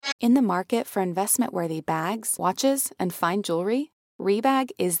In the market for investment-worthy bags, watches, and fine jewelry, RHOBH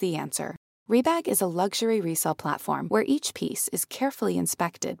is the answer. RHOBH is a luxury resale platform where each piece is carefully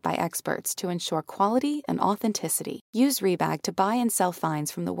inspected by experts to ensure quality and authenticity. Use RHOBH to buy and sell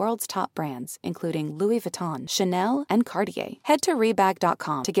finds from the world's top brands, including Louis Vuitton, Chanel, and Cartier. Head to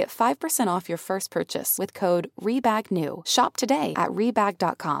RHOBH.com to get 5% off your first purchase with code RHOBHNEW. Shop today at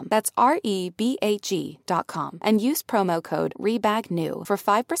RHOBH.com. That's REBAG.com. And use promo code RHOBHNEW for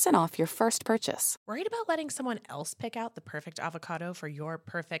 5% off your first purchase. Worried about letting someone else pick out the perfect avocado for your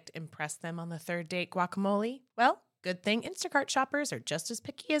perfect impress them on the third date guacamole? Well, good thing Instacart shoppers are just as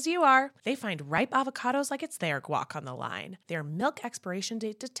picky as you are. They find ripe avocados like it's their guac on the line. They're milk expiration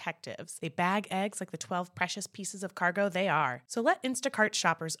date detectives. They bag eggs like the 12 precious pieces of cargo they are. So let Instacart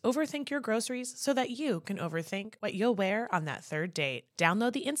shoppers overthink your groceries so that you can overthink what you'll wear on that third date.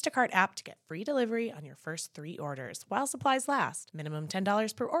 Download the Instacart app to get free delivery on your first 3 orders while supplies last. Minimum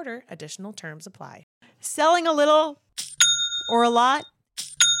 $10 per order. Additional terms apply. Selling a little or a lot?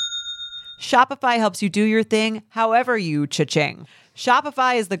 Shopify helps you do your thing however you cha-ching.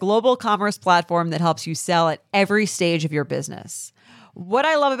 Shopify is the global commerce platform that helps you sell at every stage of your business. What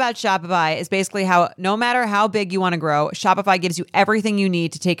I love about Shopify is basically how no matter how big you want to grow, Shopify gives you everything you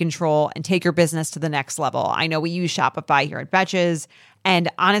need to take control and take your business to the next level. I know we use Shopify here at Betches, and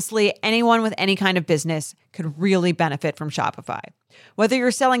honestly, anyone with any kind of business could really benefit from Shopify. Whether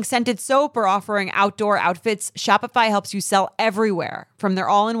you're selling scented soap or offering outdoor outfits, Shopify helps you sell everywhere, from their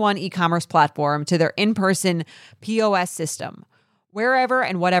all-in-one e-commerce platform to their in-person POS system. Wherever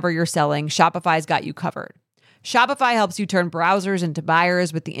and whatever you're selling, Shopify's got you covered. Shopify helps you turn browsers into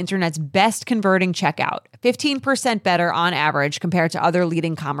buyers with the internet's best converting checkout, 15% better on average compared to other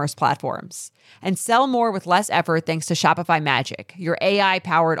leading commerce platforms. And sell more with less effort thanks to Shopify Magic, your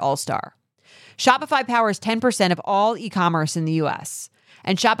AI-powered all-star. Shopify powers 10% of all e-commerce in the U.S.,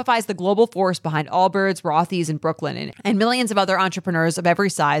 and Shopify is the global force behind Allbirds, Rothy's, and Brooklyn, and millions of other entrepreneurs of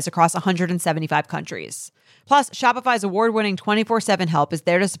every size across 175 countries. Plus, Shopify's award-winning 24/7 help is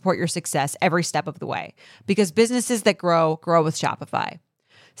there to support your success every step of the way, because businesses that grow, grow with Shopify.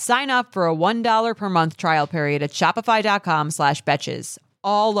 Sign up for a $1 per month trial period at shopify.com/betches,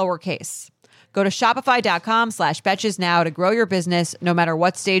 all lowercase. Go to shopify.com/betches now to grow your business no matter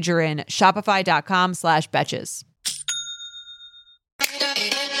what stage you're in. Shopify.com/betches.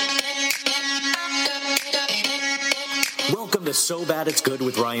 Welcome to So Bad It's Good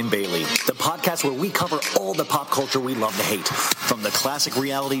with Ryan Bailey, the podcast where we cover all the pop culture we love to hate, from the classic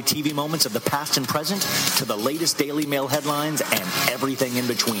reality TV moments of the past and present to the latest Daily Mail headlines and everything in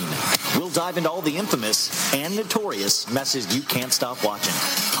between. We'll dive into all the infamous and notorious messes you can't stop watching.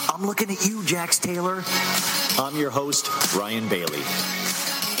 I'm looking at you, Jax Taylor. I'm your host, Ryan Bailey.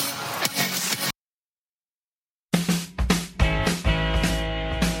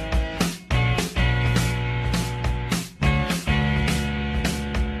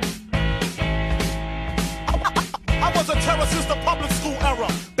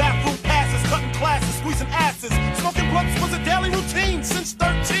 Since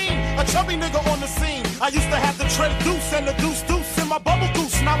 13, a chubby nigga on the scene. I used to have the Trey Deuce and the Deuce in my bubble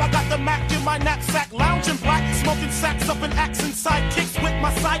goose. Now I got the Mac in my knapsack, lounging black, smoking sacks up in axe and sidekicks with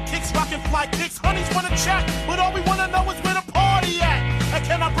my sidekicks, rocking fly kicks. Honeys wanna chat, but all we wanna know is where the party at. And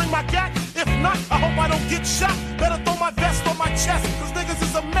can I bring my gat? If not, I hope I don't get shot. Better throw my vest on my chest, cause niggas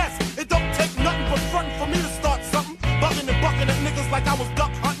is a mess. It don't take nothing but frontin' for me to start something. Bugging and bucking at niggas like I was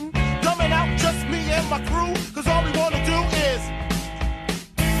duck hunting. Dumbing out just me and my crew, cause all we wanna do is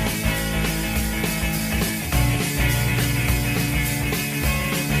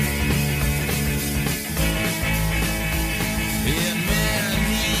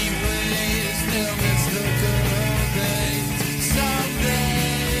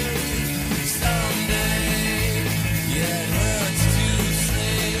someday, yeah, it hurts to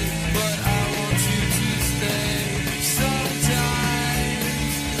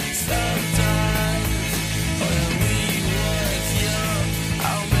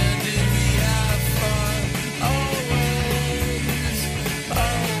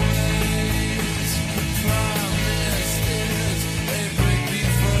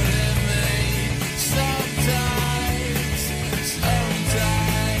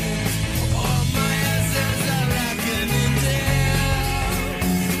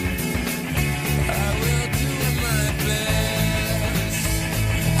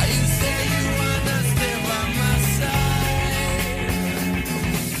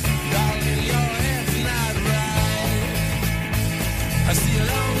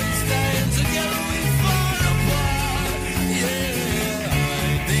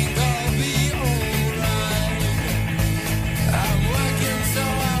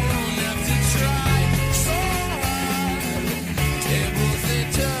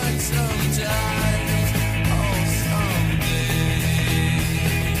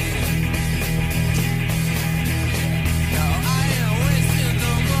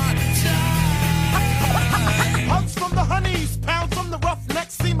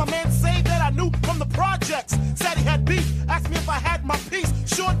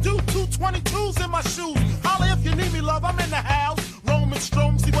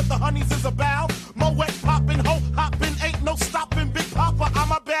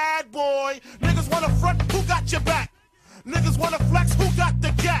got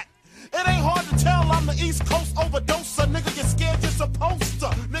the gat. It ain't hard to tell I'm the East Coast overdoser. Nigga, you're scared, you're supposed to.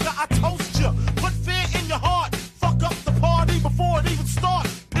 Nigga, I toast you. Put fear in your heart. Fuck up the party before it even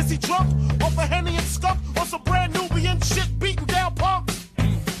starts. Is he drunk off a Henny and skunk or some brand Nubian shit beating down punks?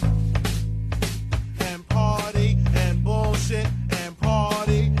 And party and bullshit and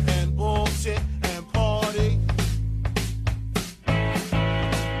party and bullshit and party.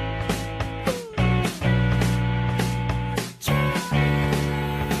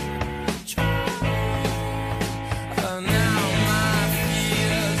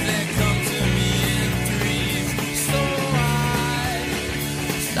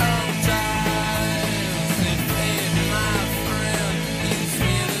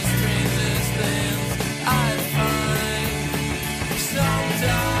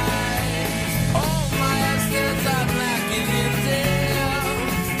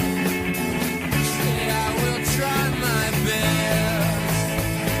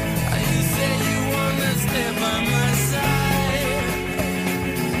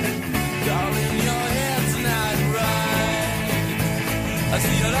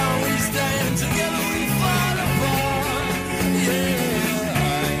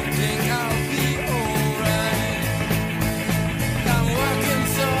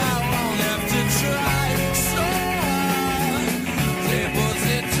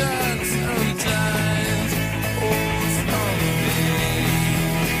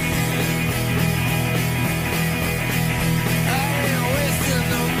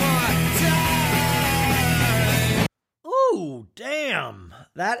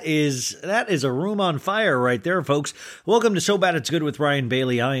 That is a room on fire right there, folks. Welcome to So Bad It's Good with Ryan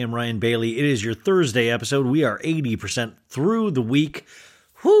Bailey. I am Ryan Bailey. It is your Thursday episode. We are 80% through the week.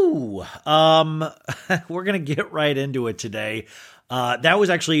 Whoo! We're gonna get right into it today. That was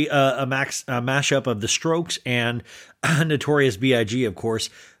actually a mashup of The Strokes and Notorious B.I.G., of course.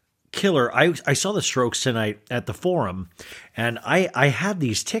 Killer. I saw The Strokes tonight at the Forum, and I had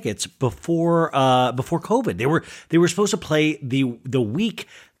these tickets before COVID. They were supposed to play the week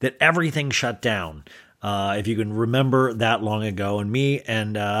that everything shut down. If you can remember that long ago, and me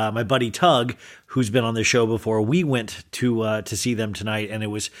and my buddy Tug, who's been on the show before, we went to see them tonight, and it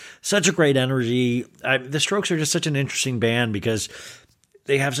was such a great energy. The Strokes are just such an interesting band because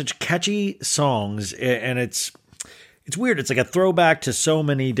they have such catchy songs, and it's weird. It's like a throwback to so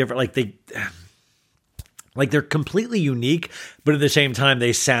many different, they're completely unique, but at the same time,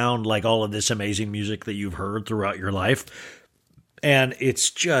 they sound like all of this amazing music that you've heard throughout your life. And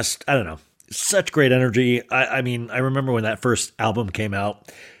it's just, I don't know, such great energy. I mean, I remember when that first album came out,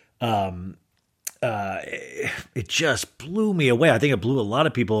 it just blew me away. I think it blew a lot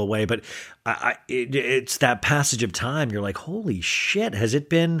of people away, but it's that passage of time. You're like, holy shit, has it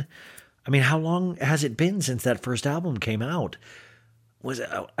been... I mean, how long has it been since that first album came out?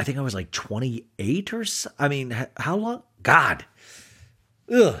 I think I was like 28 or so. I mean, how long? God.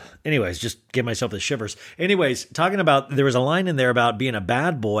 Ugh. Anyways, just give myself the shivers. Anyways, talking about, there was a line in there about being a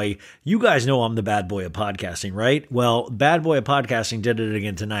bad boy. You guys know I'm the bad boy of podcasting, right? Well, bad boy of podcasting did it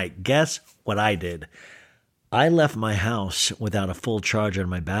again tonight. Guess what I did? I left my house without a full charge on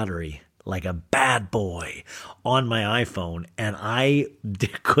my battery, like a bad boy, on my iPhone, and I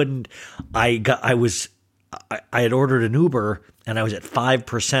had ordered an Uber, and I was at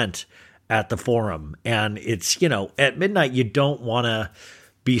 5% at the Forum, and it's, at midnight, you don't want to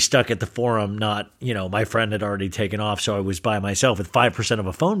be stuck at the Forum, my friend had already taken off, so I was by myself with 5% of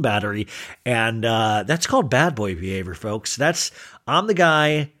a phone battery, and that's called bad boy behavior, folks. I'm the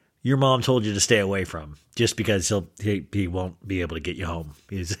guy your mom told you to stay away from, just because he won't be able to get you home.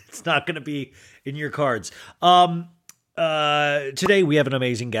 It's not going to be in your cards. Today we have an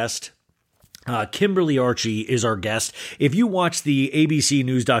amazing guest. Kimberly Archie is our guest. If you watch the ABC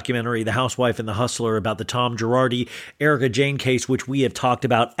News documentary, The Housewife and the Hustler, about the Tom Girardi, Erika Jayne case, which we have talked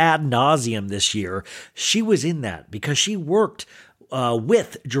about ad nauseum this year, she was in that because she worked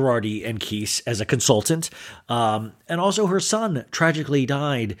with Girardi and Keese as a consultant. And also her son tragically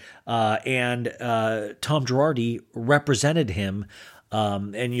died, and Tom Girardi represented him,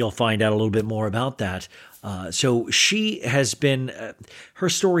 and you'll find out a little bit more about that. So she has been, her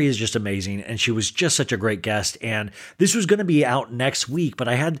story is just amazing, and she was just such a great guest. And this was going to be out next week, but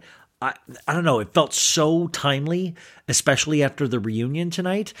I don't know, it felt so timely, especially after the reunion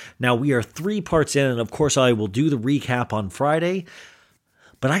tonight. Now we are 3 parts in, and of course I will do the recap on Friday.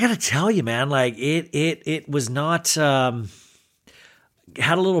 But I got to tell you, man, like it was not,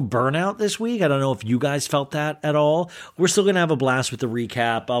 had a little burnout this week. I don't know if you guys felt that at all. We're still going to have a blast with the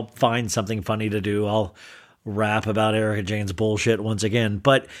recap. I'll find something funny to do. rap about Erika Jayne's bullshit once again.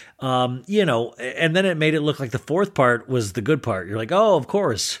 But, and then it made it look like the fourth part was the good part. You're like, oh, of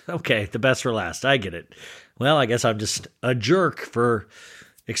course. Okay, the best for last. I get it. Well, I guess I'm just a jerk for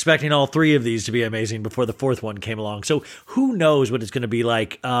expecting all three of these to be amazing before the fourth one came along. So who knows what it's going to be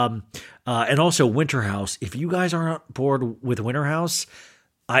like. And also Winter House. If you guys aren't bored with Winter House,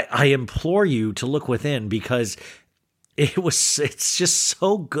 I implore you to look within, because it's just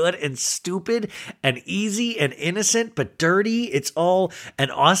so good and stupid and easy and innocent, but dirty. And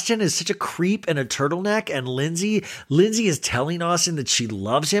Austin is such a creep and a turtleneck. And Lindsay is telling Austin that she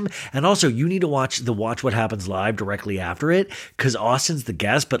loves him. And also you need to watch What Happens Live directly after it, because Austin's the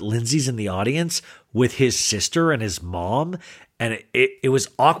guest, but Lindsay's in the audience with his sister and his mom. And it was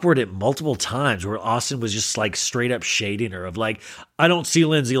awkward at multiple times where Austin was just like straight up shading her of like, I don't see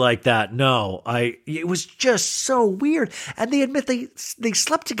Lindsay like that. No, it was just so weird. And they admit they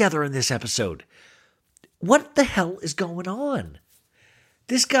slept together in this episode. What the hell is going on?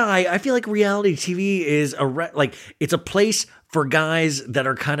 This guy, I feel like reality TV is it's a place for guys that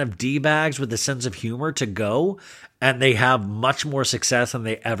are kind of D-bags with a sense of humor to go, and they have much more success than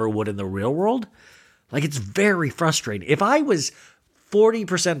they ever would in the real world. Like, it's very frustrating. If I was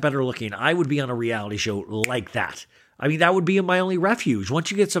 40% better looking, I would be on a reality show like that. I mean, that would be my only refuge.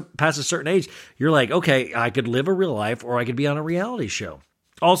 Once you get past a certain age, you're like, okay, I could live a real life or I could be on a reality show.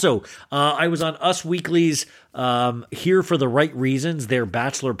 Also, I was on Us Weekly's Here for the Right Reasons, their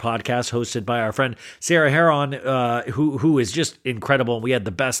Bachelor podcast hosted by our friend Sarah Heron, who is just incredible. We had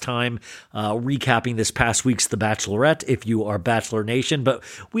the best time recapping this past week's The Bachelorette, if you are Bachelor Nation. But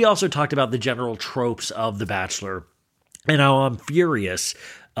we also talked about the general tropes of The Bachelor and how I'm furious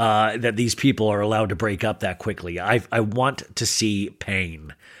that these people are allowed to break up that quickly. I want to see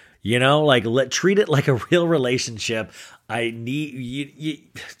pain. Treat it like a real relationship. You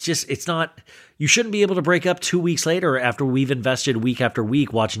shouldn't be able to break up 2 weeks later after we've invested week after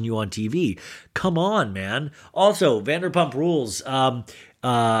week watching you on TV. Come on, man. Also, Vanderpump Rules.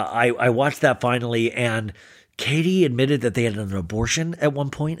 I watched that finally, and Katie admitted that they had an abortion at one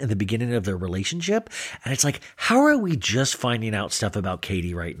point in the beginning of their relationship. And it's like, how are we just finding out stuff about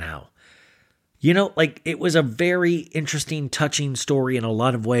Katie right now? It was a very interesting, touching story in a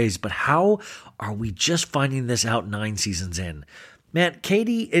lot of ways, but how are we just finding this out 9 seasons in? Man,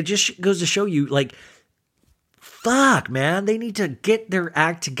 Katie, it just goes to show you, fuck, man, they need to get their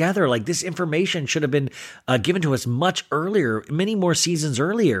act together. This information should have been given to us much earlier, many more seasons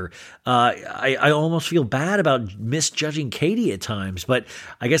earlier. I almost feel bad about misjudging Katie at times, but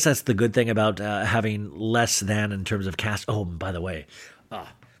I guess that's the good thing about having less than in terms of cast. Oh, by the way,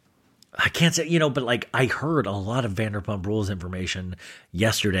 I can't say, but I heard a lot of Vanderpump Rules information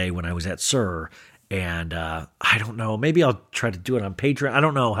yesterday when I was at SUR, and I don't know, maybe I'll try to do it on Patreon. I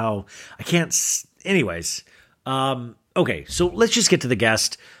don't know how, I can't, anyways. Okay, so let's just get to the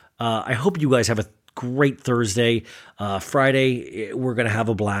guest. I hope you guys have a great Thursday. Friday, we're going to have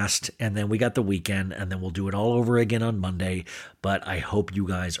a blast, and then we got the weekend, and then we'll do it all over again on Monday, but I hope you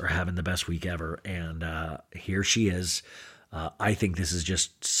guys are having the best week ever, and here she is. I think this is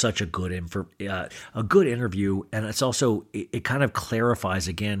just such a good interview, and it's also it kind of clarifies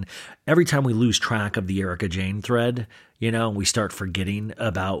again every time we lose track of the Erika Jayne thread. We start forgetting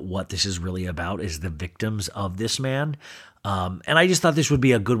about what this is really about, is the victims of this man. And I just thought this would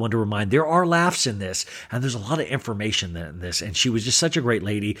be a good one to remind. There are laughs in this, and there's a lot of information in this, and she was just such a great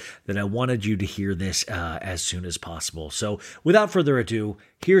lady that I wanted you to hear this as soon as possible. So without further ado,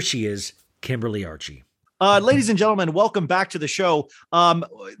 here she is, Kimberly Archie. Ladies and gentlemen, welcome back to the show.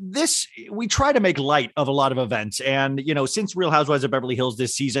 We try to make light of a lot of events. And, since Real Housewives of Beverly Hills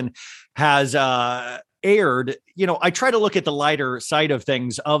this season has aired, I try to look at the lighter side of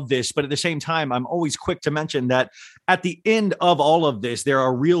things of this. But at the same time, I'm always quick to mention that at the end of all of this, there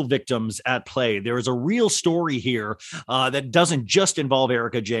are real victims at play. There is a real story here that doesn't just involve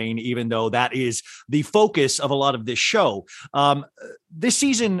Erika Jayne, even though that is the focus of a lot of this show. This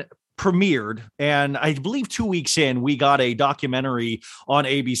season premiered, and I believe 2 weeks in, we got a documentary on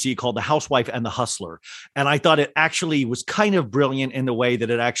ABC called The Housewife and the Hustler. And I thought it actually was kind of brilliant in the way that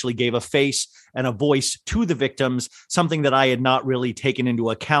it actually gave a face and a voice to the victims, something that I had not really taken into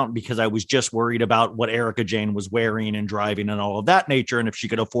account because I was just worried about what Erika Jayne was wearing and driving and all of that nature, and if she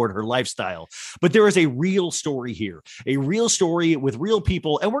could afford her lifestyle. But there is a real story here, a real story with real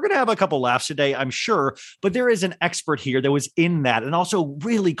people, and we're going to have a couple laughs today, I'm sure, but there is an expert here that was in that and also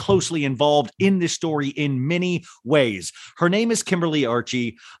really closely closely involved in this story in many ways. Her name is Kimberly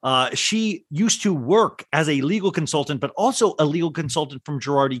Archie. She used to work as a legal consultant, but also a legal consultant from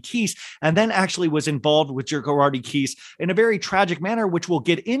Girardi Keese, and then actually was involved with Girardi Keese in a very tragic manner, which we'll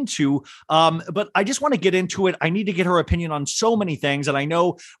get into. But I just want to get into it. I need to get her opinion on so many things, and I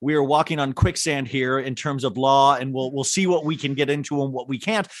know we are walking on quicksand here in terms of law, and we'll see what we can get into and what we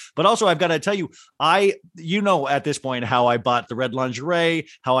can't. But also, I've got to tell you, at this point how I bought the red lingerie,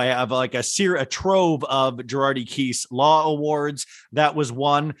 how I have like a trove of Girardi Keese law awards. That was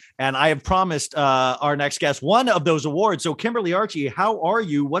one, and I have promised our next guest one of those awards. So, Kimberly Archie, how are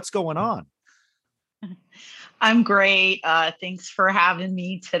you? What's going on? I'm great. Thanks for having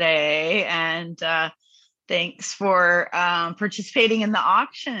me today, and thanks for participating in the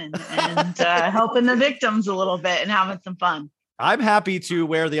auction and helping the victims a little bit and having some fun. I'm happy to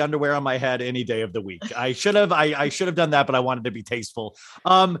wear the underwear on my head any day of the week. I should have done that, but I wanted to be tasteful.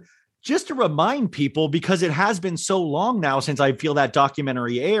 Just to remind people, because it has been so long now since I feel that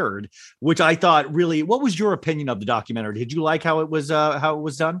documentary aired, which I thought really, what was your opinion of the documentary? Did you like how it was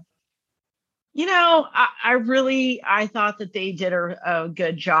done? You know, I thought that they did a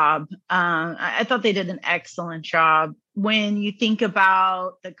good job. I thought they did an excellent job. When you think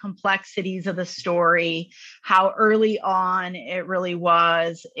about the complexities of the story, how early on it really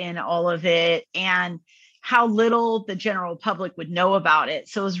was in all of it, and how little the general public would know about it.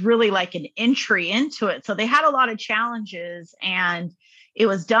 So it was really like an entry into it. So they had a lot of challenges, and it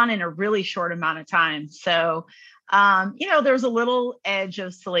was done in a really short amount of time. So there's a little edge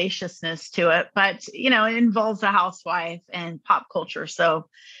of salaciousness to it, but, it involves a housewife and pop culture. So,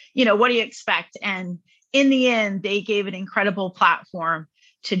 what do you expect? And in the end, they gave an incredible platform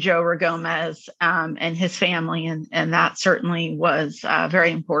to Joe Gomez and his family. And that certainly was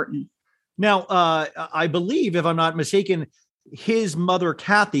very important. Now, I believe, if I'm not mistaken, his mother,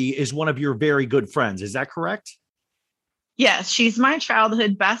 Kathy, is one of your very good friends. Is that correct? Yes, she's my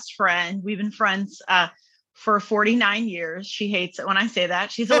childhood best friend. We've been friends for 49 years. She hates it when I say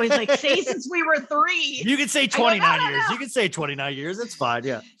that. She's always like, say since we were 3. You can say 29 years. You can say 29 years. It's fine.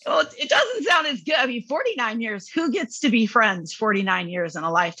 Yeah. Well, it doesn't sound as good. I mean, 49 years, who gets to be friends 49 years in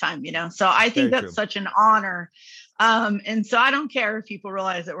a lifetime, So I think that's such an honor. And so I don't care if people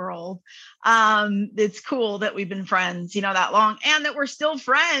realize that we're old. It's cool that we've been friends, that long, and that we're still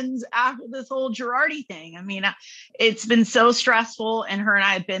friends after this whole Girardi thing. I mean, it's been so stressful, and her and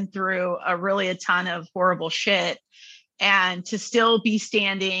I have been through a ton of horrible shit, and to still be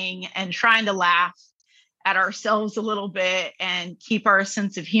standing and trying to laugh at ourselves a little bit and keep our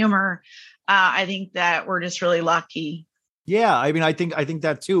sense of humor. I think that we're just really lucky. Yeah, I mean, I think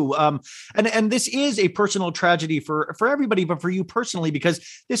that too. And this is a personal tragedy for everybody, but for you personally, because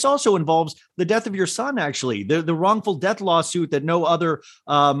this also involves the death of your son, actually, the wrongful death lawsuit that no other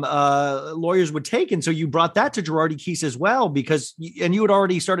lawyers would take. And so you brought that to Girardi Keese as well, and you had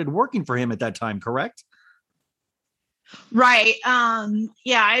already started working for him at that time, correct? Right.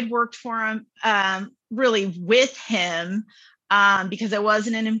 Yeah, I'd worked for him, really with him. Because I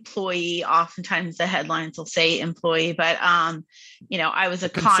wasn't an employee. Oftentimes the headlines will say employee, but, I was a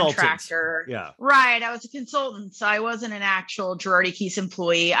contractor. Yeah. Right. I was a consultant. So I wasn't an actual Girardi Keese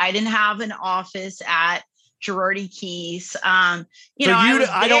employee. I didn't have an office at Girardi Keese. I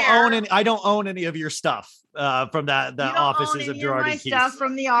don't own any of your stuff from the offices of Girardi Keese. Stuff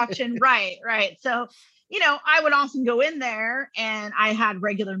from the auction. Right. So, I would often go in there, and I had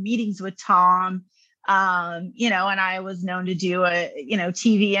regular meetings with Tom. And I was known to do a,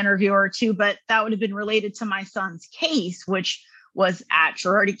 TV interview or two, but that would have been related to my son's case, which was at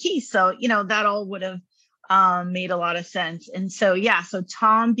Girardi Keese. So, that all would have made a lot of sense. And so, so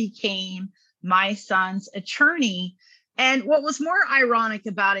Tom became my son's attorney. And what was more ironic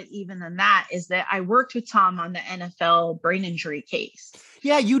about it even than that is that I worked with Tom on the NFL brain injury case.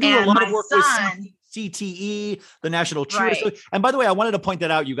 Yeah, you do a lot of work with CTE, the National Cheer. Right. And by the way, I wanted to point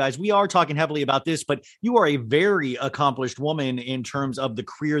that out, you guys. We are talking heavily about this, but you are a very accomplished woman in terms of the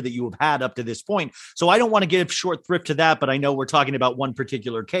career that you have had up to this point. So I don't want to give short thrift to that, but I know we're talking about one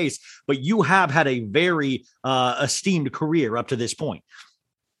particular case, but you have had a very esteemed career up to this point.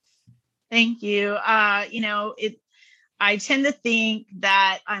 Thank you. I tend to think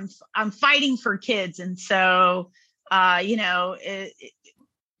that I'm fighting for kids. And so,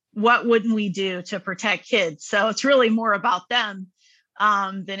 what wouldn't we do to protect kids? So it's really more about them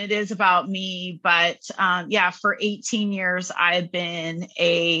than it is about me. But for 18 years, I've been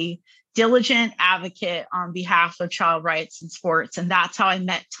a diligent advocate on behalf of child rights in sports. And that's how I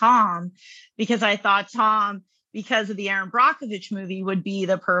met Tom, because I thought Tom, because of the Aaron Brockovich movie, would be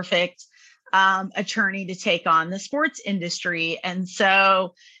the perfect attorney to take on the sports industry. And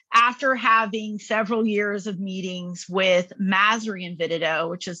so after having several years of meetings with Masry and Vitito,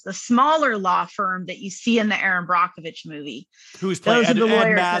 which is the smaller law firm that you see in the Aaron Brockovich movie. Who's playing Ed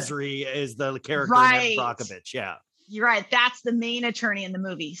lawyers Masry is the character right. in Aaron Brockovich. Yeah. You're right. That's the main attorney in the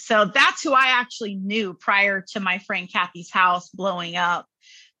movie. So that's who I actually knew prior to my friend Kathy's house blowing up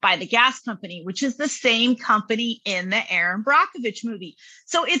by the gas company, which is the same company in the Aaron Brockovich movie.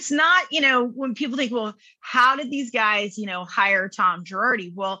 So it's not, when people think, well, how did these guys, hire Tom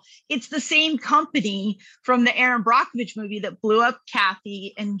Girardi? Well, it's the same company from the Aaron Brockovich movie that blew up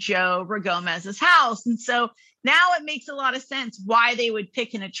Kathy and Joe Ragomez's house. And so now it makes a lot of sense why they would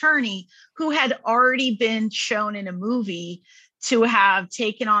pick an attorney who had already been shown in a movie to have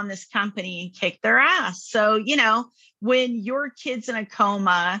taken on this company and kicked their ass. So, when your kid's in a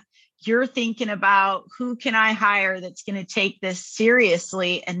coma, you're thinking about who can I hire that's going to take this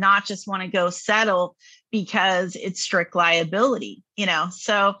seriously and not just want to go settle because it's strict liability,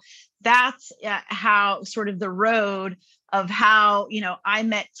 So that's how sort of the road of how, I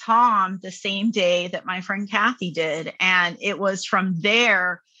met Tom the same day that my friend Kathy did. And it was from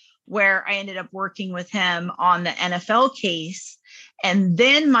there where I ended up working with him on the NFL case. And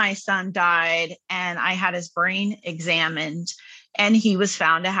then my son died and I had his brain examined and he was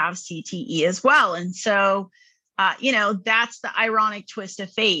found to have CTE as well. And so, that's the ironic twist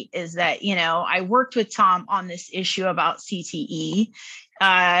of fate is that, I worked with Tom on this issue about CTE.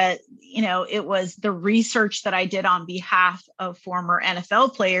 It was the research that I did on behalf of former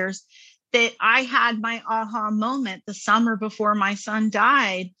NFL players that I had my aha moment the summer before my son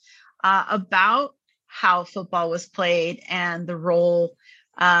died about how football was played and the role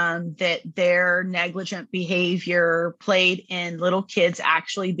that their negligent behavior played in little kids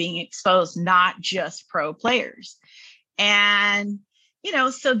actually being exposed, not just pro players. And,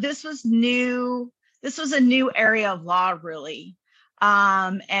 so this was new. This was a new area of law, really.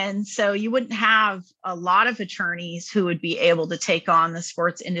 And so you wouldn't have a lot of attorneys who would be able to take on the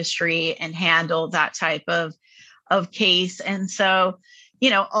sports industry and handle that type of case. And so,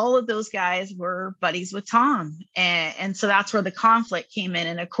 all of those guys were buddies with Tom. And so that's where the conflict came in.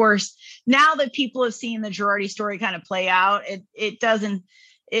 And of course, now that people have seen the Girardi story kind of play out,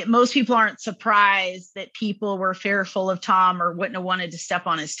 most people aren't surprised that people were fearful of Tom or wouldn't have wanted to step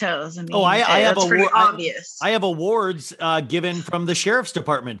on his toes. I mean, I have pretty obvious. I have awards given from the sheriff's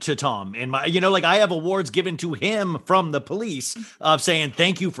department to Tom, and I have awards given to him from the police saying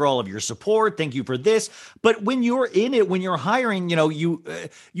thank you for all of your support, thank you for this. But when you're in it, when you're hiring,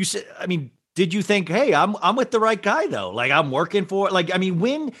 you said, did you think, hey, I'm with the right guy though? Like I'm working for,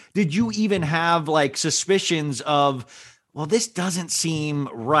 when did you even have suspicions of, well, this doesn't seem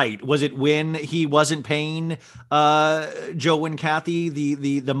right? Was it when he wasn't paying Joe and Kathy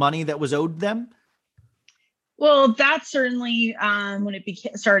the money that was owed them? Well, that's certainly when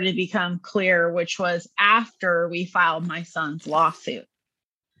it started to become clear, which was after we filed my son's lawsuit.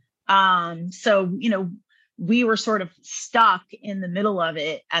 So, we were sort of stuck in the middle of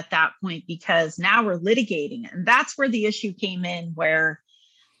it at that point because now we're litigating it. And that's where the issue came in where,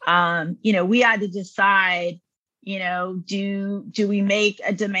 we had to decide, do we make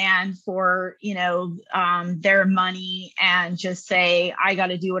a demand for, their money and just say, I got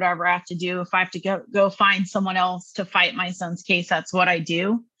to do whatever I have to do. If I have to go find someone else to fight my son's case, that's what I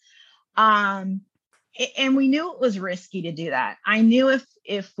do. And we knew it was risky to do that. I knew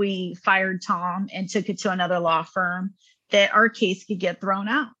if we fired Tom and took it to another law firm, that our case could get thrown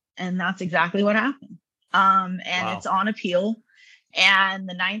out. And that's exactly what happened. Wow. It's on appeal. And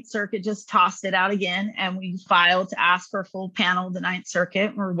the Ninth Circuit just tossed it out again. And we filed to ask for a full panel of the Ninth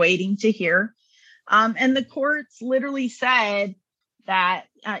Circuit. We're waiting to hear. And the courts literally said that,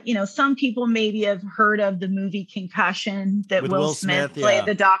 some people maybe have heard of the movie Concussion that Will Smith played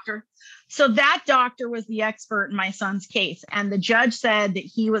the doctor. So that doctor was the expert in my son's case. And the judge said that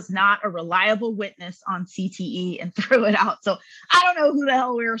he was not a reliable witness on CTE and threw it out. So I don't know who the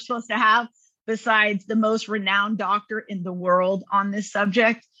hell we were supposed to have besides the most renowned doctor in the world on this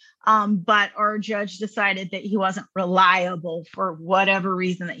subject. But our judge decided that he wasn't reliable for whatever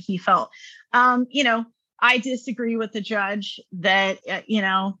reason that he felt. I disagree with the judge that,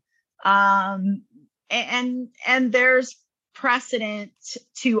 and there's precedent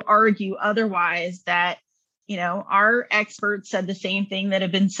to argue otherwise that, our experts said the same thing that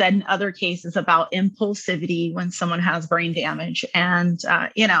have been said in other cases about impulsivity when someone has brain damage. And,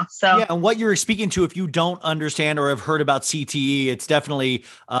 so. Yeah, and what you're speaking to, if you don't understand or have heard about CTE, it's definitely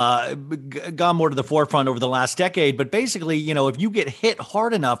gone more to the forefront over the last decade. But basically, if you get hit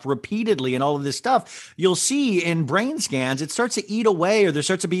hard enough repeatedly and all of this stuff, you'll see in brain scans, it starts to eat away, or there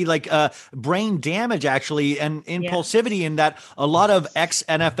starts to be like brain damage actually, and impulsivity in that a lot of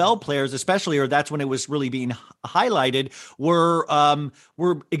ex-NFL players, especially, or that's when it was really being highlighted, were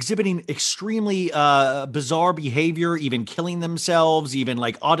exhibiting extremely bizarre behavior, even killing themselves, even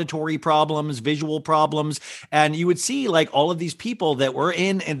like auditory problems, visual problems. And you would see like all of these people that were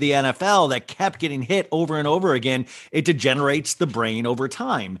in the NFL that kept getting hit over and over again. It degenerates the brain over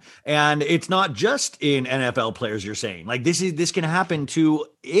time. And it's not just in NFL players, you're saying. Like this can happen to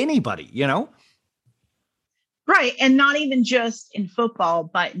anybody, Right. And not even just in football,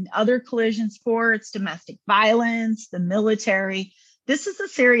 but in other collision sports, domestic violence, the military. This is a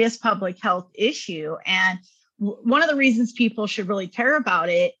serious public health issue. And one of the reasons people should really care about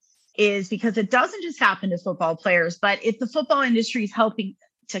it is because it doesn't just happen to football players, but if the football industry is helping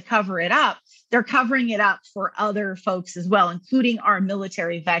to cover it up, they're covering it up for other folks as well, including our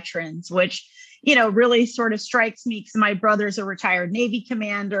military veterans, which, really sort of strikes me because my brother's a retired Navy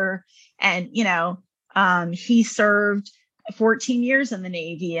commander, and, he served 14 years in the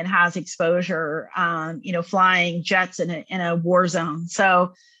Navy and has exposure, flying jets in a war zone.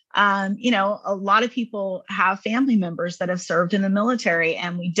 So, a lot of people have family members that have served in the military,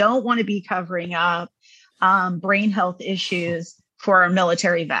 and we don't want to be covering up brain health issues for our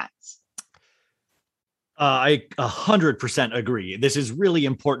military vets. I 100% agree. This is really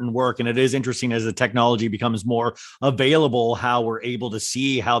important work. And it is interesting as the technology becomes more available, how we're able to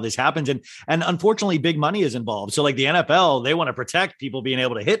see how this happens. And unfortunately, big money is involved. So like the NFL, they want to protect people being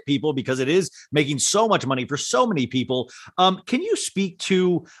able to hit people because it is making so much money for so many people. Can you speak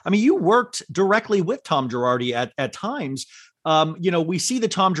to, you worked directly with Tom Girardi at times. We see the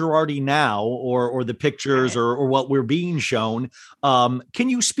Tom Girardi now or the pictures or what we're being shown. Can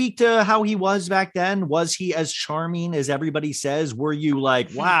you speak to how he was back then? Was he as charming as everybody says? Were you like,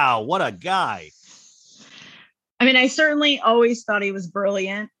 wow, what a guy? I certainly always thought he was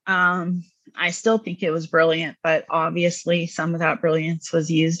brilliant. I still think it was brilliant, but obviously some of that brilliance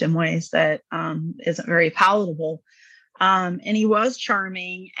was used in ways that isn't very palatable. And he was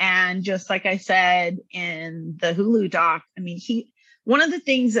charming. And just like I said in the Hulu doc, one of the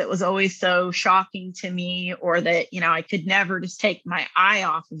things that was always so shocking to me, or that, I could never just take my eye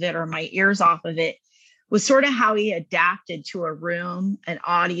off of it or my ears off of it, was sort of how he adapted to a room, an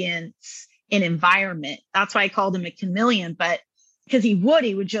audience, an environment. That's why I called him a chameleon, but because he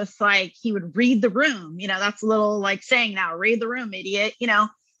would just he would read the room, that's a little like saying now, read the room, idiot,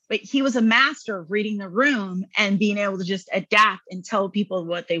 but he was a master of reading the room and being able to just adapt and tell people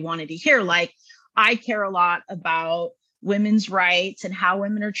what they wanted to hear. Like, I care a lot about women's rights and how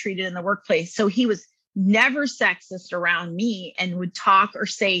women are treated in the workplace. So he was never sexist around me and would talk or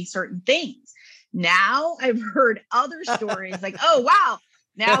say certain things. Now I've heard other stories like, oh, wow,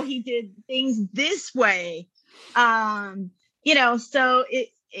 now he did things this way. So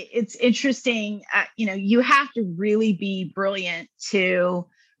it's interesting. You have to really be brilliant to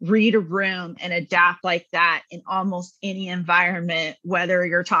read a room and adapt like that in almost any environment, whether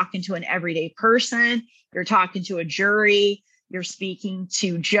you're talking to an everyday person, you're talking to a jury, you're speaking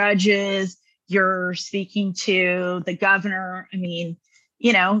to judges, you're speaking to the governor. When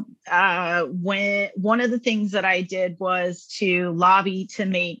one of the things that I did was to lobby to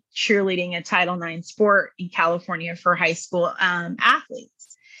make cheerleading a Title IX sport in California for high school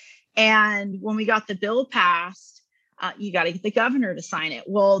athletes. And when we got the bill passed, you got to get the governor to sign it.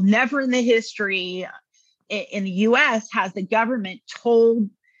 Well, never in the history in the US has the government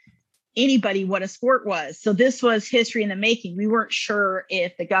told anybody what a sport was. So this was history in the making. We weren't sure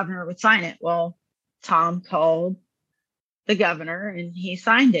if the governor would sign it. Well, Tom called the governor and he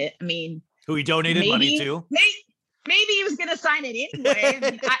signed it. Who he donated money to. Maybe he was going to sign it anyway.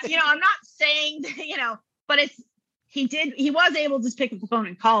 I'm not saying, but he was able to just pick up the phone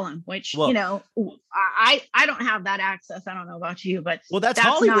and call him, which, I don't have that access. I don't know about you, but that's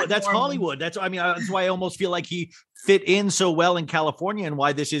Hollywood. That's Hollywood. That's why I almost feel like he fit in so well in California, and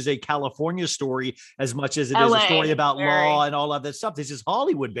why this is a California story as much as it is a story about law and all of that stuff. This is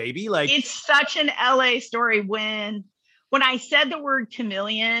Hollywood, baby. Like, it's such an LA story. When I said the word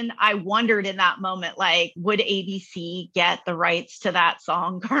chameleon, I wondered in that moment, like, would ABC get the rights to that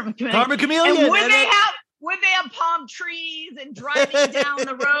song, Karma Chameleon? Karma Chameleon. And would they have palm trees and driving down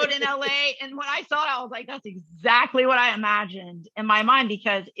the road in LA? And when I saw it, I was like, that's exactly what I imagined in my mind,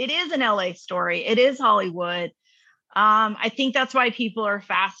 because it is an LA story. It is Hollywood. I think that's why people are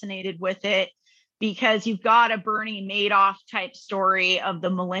fascinated with it, because you've got a Bernie Madoff type story of the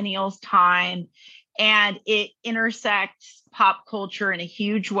millennials time, and it intersects pop culture in a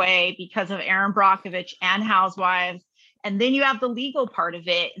huge way because of Erin Brockovich and Housewives. And then you have the legal part of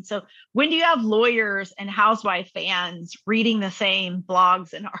it. And so when do you have lawyers and Housewife fans reading the same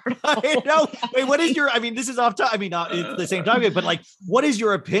blogs and articles? I know. Wait, what is your, I mean, this is off top. I mean, it's the same topic, but like, what is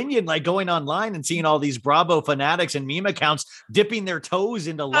your opinion, like going online and seeing all these Bravo fanatics and meme accounts dipping their toes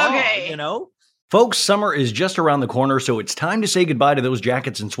into law, you know? Folks, summer is just around the corner, so it's time to say goodbye to those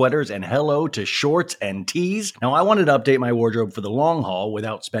jackets and sweaters and hello to shorts and tees. Now, I wanted to update my wardrobe for the long haul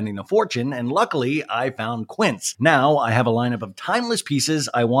without spending a fortune, and luckily, I found Quince. Now, I have a lineup of timeless pieces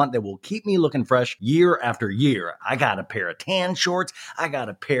I want that will keep me looking fresh year after year. I got a pair of tan shorts. I got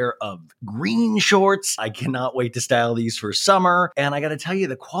a pair of green shorts. I cannot wait to style these for summer, and I gotta tell you,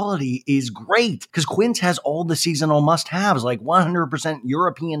 the quality is great, because Quince has all the seasonal must-haves, like 100%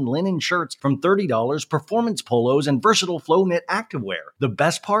 European linen shirts from $30, performance polos, and versatile flow knit activewear. The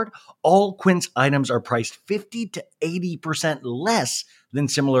best part? All Quince items are priced 50 to 80% less than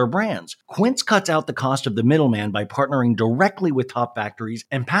similar brands. Quince cuts out the cost of the middleman by partnering directly with top factories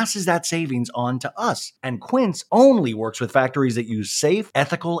and passes that savings on to us. And Quince only works with factories that use safe,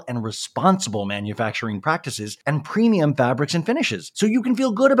 ethical, and responsible manufacturing practices and premium fabrics and finishes, so you can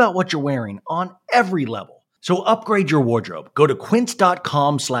feel good about what you're wearing on every level. So upgrade your wardrobe. Go to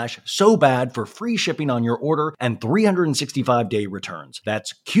quince.com/sobad for free shipping on your order and 365-day returns.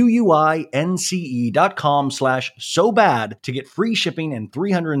 That's QUINCE.com/sobad to get free shipping and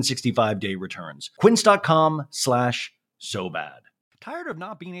 365-day returns. Quince.com/sobad. Tired of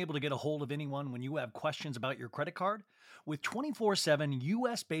not being able to get a hold of anyone when you have questions about your credit card? With 24/7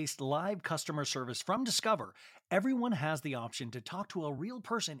 US-based live customer service from Discover, everyone has the option to talk to a real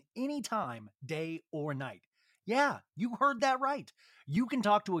person anytime, day or night. Yeah, you heard that right. You can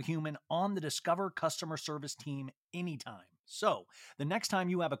talk to a human on the Discover customer service team anytime. So, the next time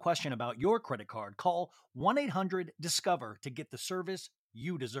you have a question about your credit card, call 1-800-DISCOVER to get the service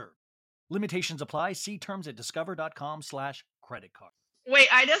you deserve. Limitations apply. See terms at discover.com/credit card. Wait,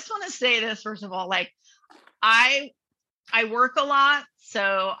 I just want to say this, first of all, like I work a lot,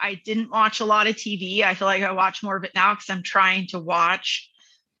 so I didn't watch a lot of TV. I feel like I watch more of it now because I'm trying to watch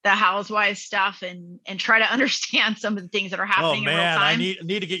the Housewives stuff and try to understand some of the things that are happening in real time. I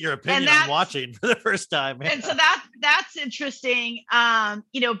need to get your opinion on watching for the first time. Man. And so that's interesting. But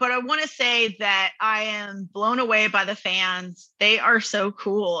I want to say that I am blown away by the fans. They are so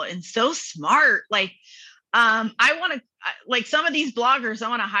cool and so smart. Like, I want to, like some of these bloggers, I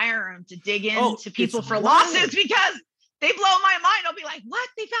want to hire them to dig into people for lawsuits, because they blow my mind. I'll be like, what?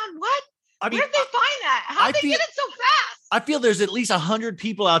 They found what? Where did they find that? How did they get it so fast? I feel there's at least 100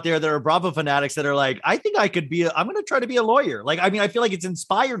 people out there that are Bravo fanatics that are like, I think I could be, I'm going to try to be a lawyer. Like, I mean, I feel like it's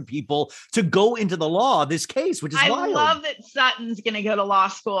inspired people to go into the law, this case, which is wild. I love that Sutton's going to go to law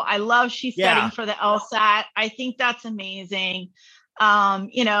school. I love she's studying for the LSAT. I think that's amazing.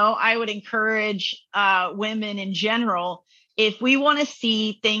 I would encourage women in general, if we want to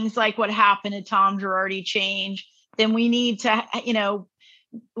see things like what happened to Tom Girardi change, then we need to,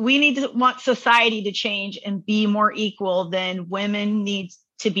 want society to change and be more equal. Then women need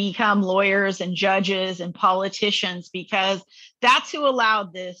to become lawyers and judges and politicians, because that's who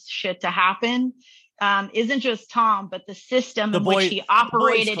allowed this shit to happen. Isn't just Tom, but the system in which he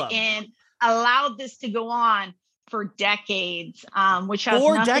operated in allowed this to go on for decades, which has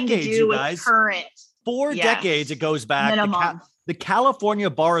nothing to do with current. 4 decades it goes back. The California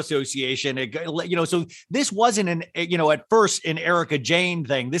Bar Association, so this wasn't at first an Erika Jayne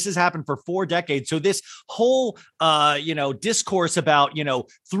thing. This has happened for 4 decades. So this whole, discourse about,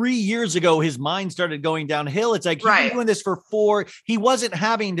 3 years ago, his mind started going downhill. It's like, he's been doing this for he wasn't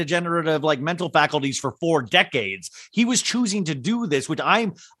having degenerative, mental faculties for 4 decades. He was choosing to do this, which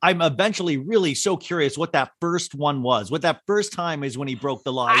I'm eventually really so curious what that first one was, what that first time is when he broke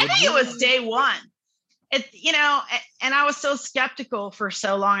the law. I think it was day one. And I was so skeptical for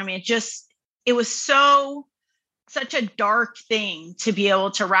so long. I mean, it was such a dark thing to be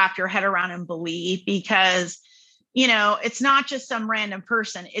able to wrap your head around and believe, because, it's not just some random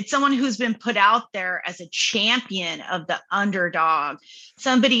person. It's someone who's been put out there as a champion of the underdog,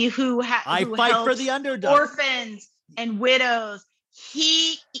 somebody who fight for the underdog, orphans and widows.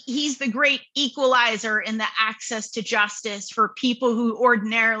 He's the great equalizer in the access to justice for people who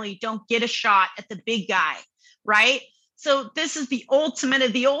ordinarily don't get a shot at the big guy, right? So this is the ultimate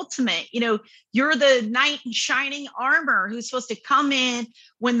of the ultimate. You're the knight in shining armor who's supposed to come in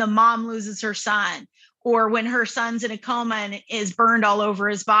when the mom loses her son, or when her son's in a coma and is burned all over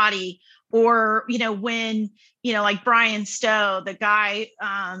his body, or, when, like Brian Stowe, the guy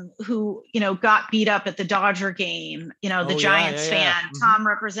who, got beat up at the Dodger game, the Giants fan, Tom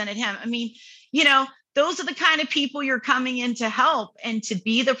represented him. I mean, those are the kind of people you're coming in to help, and to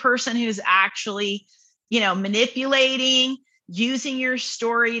be the person who's actually, manipulating, using your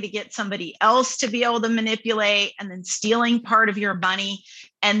story to get somebody else to be able to manipulate, and then stealing part of your money,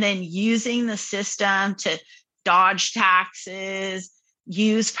 and then using the system to dodge taxes,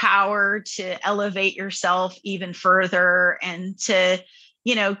 use power to elevate yourself even further, and to,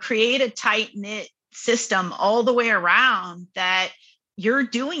 create a tight-knit system all the way around that you're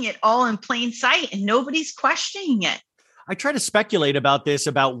doing it all in plain sight and nobody's questioning it. I try to speculate about this,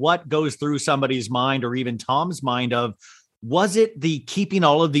 about what goes through somebody's mind, or even Tom's mind, of, was it the keeping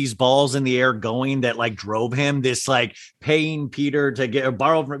all of these balls in the air going that like drove him, this like paying Peter to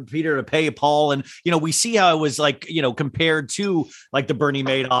borrow from Peter to pay Paul? And, we see how it was like, compared to like the Bernie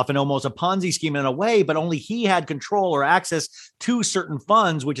Madoff and almost a Ponzi scheme in a way, but only he had control or access to certain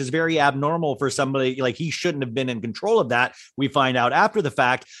funds, which is very abnormal for somebody. Like, he shouldn't have been in control of that. We find out after the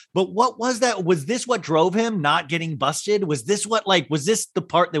fact. But what was that? Was this what drove him not getting busted? Was this the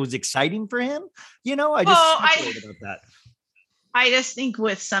part that was exciting for him? I just speculate about that. I just think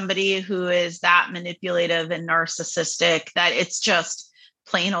with somebody who is that manipulative and narcissistic, that it's just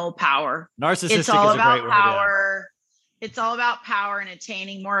plain old power. Narcissistic it's all is about a great power. Word, yeah. It's all about power and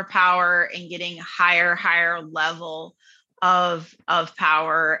attaining more power and getting higher level of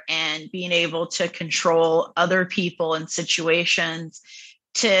power, and being able to control other people and situations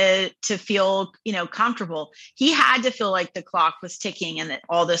to feel, comfortable. He had to feel like the clock was ticking and that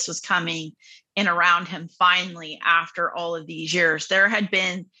all this was coming in around him finally after all of these years. There had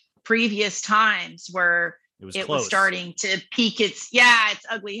been previous times where it was starting to peak its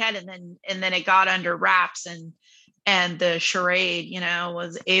ugly head, and then it got under wraps, and the charade,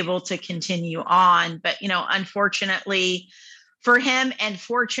 was able to continue on. But, unfortunately for him, and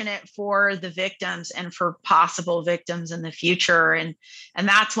fortunate for the victims and for possible victims in the future. And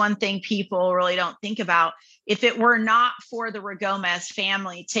that's one thing people really don't think about. If it were not for the RHOBH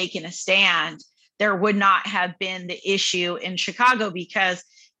family taking a stand, there would not have been the issue in Chicago, because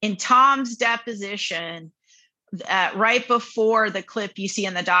in Tom's deposition, right before the clip you see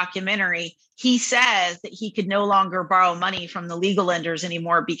in the documentary, he says that he could no longer borrow money from the legal lenders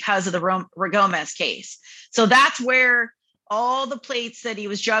anymore because of the RHOBH case. So that's where all the plates that he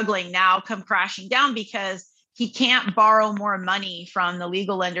was juggling now come crashing down, because he can't borrow more money from the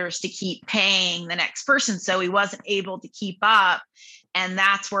legal lenders to keep paying the next person. So he wasn't able to keep up. And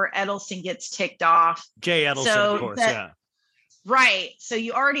that's where Edelson gets ticked off. Jay Edelson, of course. Yeah. Right. So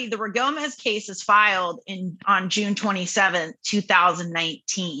the RHOBH case is filed on June 27th,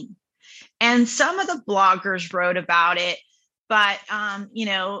 2019. And some of the bloggers wrote about it, but,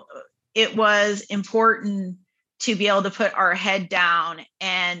 it was important to be able to put our head down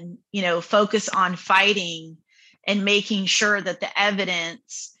and, focus on fighting and making sure that the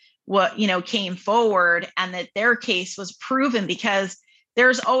evidence came forward and that their case was proven, because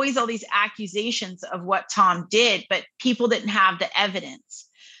there's always all these accusations of what Tom did, but people didn't have the evidence.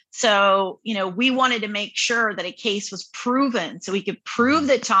 So, we wanted to make sure that a case was proven so we could prove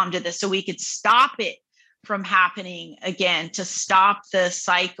that Tom did this, so we could stop it from happening again, to stop the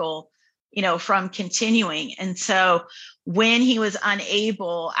cycle, from continuing. And so when he was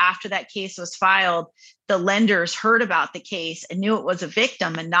unable, after that case was filed, the lenders heard about the case and knew it was a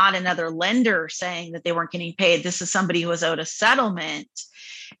victim and not another lender saying that they weren't getting paid. This is somebody who was owed a settlement.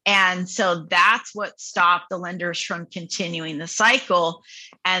 And so that's what stopped the lenders from continuing the cycle.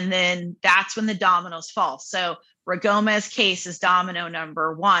 And then that's when the dominoes fall. So RHOBH case is domino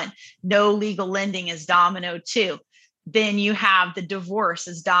number 1. No legal lending is domino 2. Then you have the divorce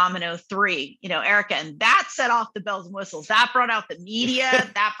as domino 3, Erika, and that set off the bells and whistles. That brought out the media.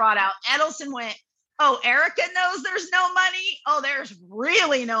 That brought out Edelson went, oh, Erika knows there's no money. Oh, there's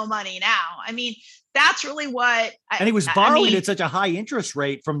really no money now. I mean, that's really what. And he was borrowing at such a high interest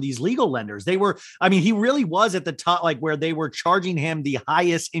rate from these legal lenders. He really was at the top, like where they were charging him the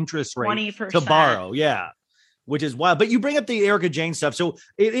highest interest rate 20%. to borrow. Yeah. which is wild. But you bring up the Erika Jayne stuff. So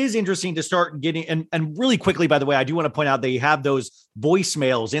it is interesting to start getting, and really quickly, by the way, I do want to point out they have those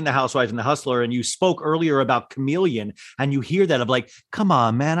voicemails in The Housewife and The Hustler. And you spoke earlier about Chameleon, and you hear that of like, come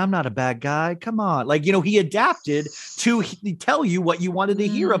on, man, I'm not a bad guy. Come on. Like, he adapted to tell you what you wanted to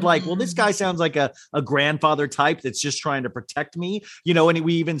hear of like, well, this guy sounds like a grandfather type that's just trying to protect me, and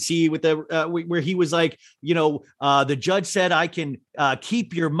we even see with the, where he was like, the judge said I can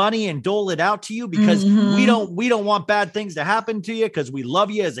keep your money and dole it out to you because we don't want bad things to happen to you because we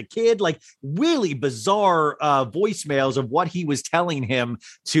love you as a kid. Like really bizarre voicemails of what he was telling him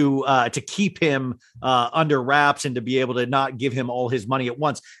to keep him under wraps and to be able to not give him all his money at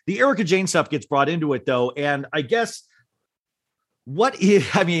once. The Erika Jayne stuff gets brought into it though, and I guess what is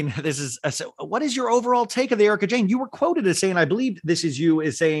your overall take of the Erika Jayne? You were quoted as saying, I believe this is you,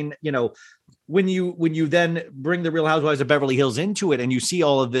 as saying, when you then bring the Real Housewives of Beverly Hills into it and you see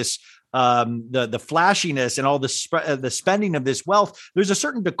all of this, the flashiness and all the spending of this wealth, there's a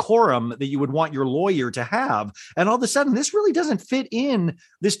certain decorum that you would want your lawyer to have. And all of a sudden, this really doesn't fit in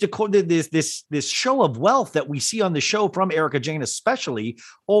this this show of wealth that we see on the show from Erika Jayne, especially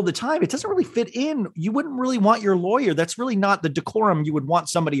all the time. It doesn't really fit in. You wouldn't really want your lawyer. That's really not the decorum you would want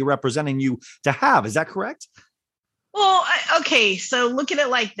somebody representing you to have. Is that correct? Well, okay. So look at it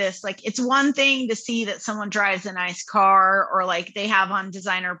like this. Like it's one thing to see that someone drives a nice car or like they have on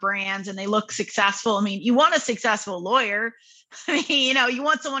designer brands and they look successful. I mean, you want a successful lawyer. I mean, you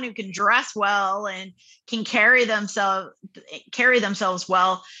want someone who can dress well and can carry themselves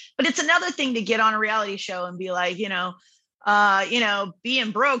well. But it's another thing to get on a reality show and be like,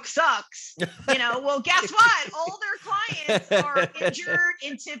 being broke sucks. Well, guess what? All their clients are injured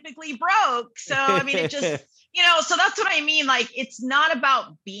and typically broke. So, I mean, it just, so that's what I mean. Like, it's not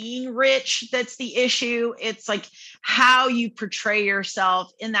about being rich. That's the issue. It's like how you portray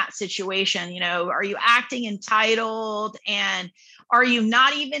yourself in that situation. Are you acting entitled, and are you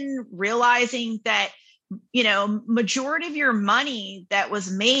not even realizing that, majority of your money that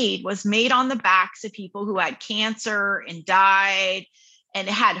was made on the backs of people who had cancer and died and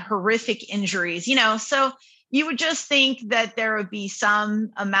had horrific injuries, so you would just think that there would be some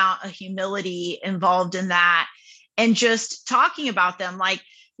amount of humility involved in that and just talking about them. Like,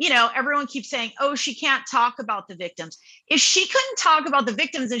 everyone keeps saying, oh, she can't talk about the victims. If she couldn't talk about the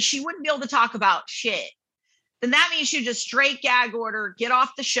victims, then she wouldn't be able to talk about shit. Then that means she just straight gag order, get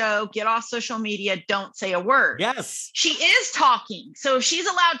off the show, get off social media, don't say a word. Yes. She is talking. So if she's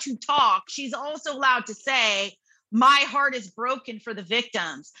allowed to talk, she's also allowed to say, my heart is broken for the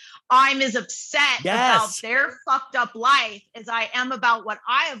victims. I'm as upset about their fucked up life as I am about what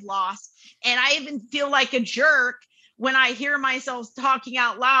I have lost. And I even feel like a jerk when I hear myself talking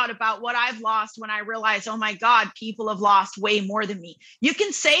out loud about what I've lost, when I realize, oh my God, people have lost way more than me. You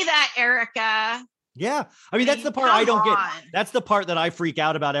can say that, Erika. Yeah. I mean, that's the part I don't get. That's the part that I freak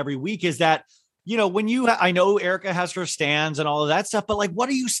out about every week is that, when I know Erika has her stands and all of that stuff, but like, what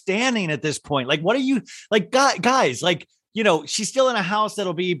are you standing at this point? Like, what are you like, guys, like, she's still in a house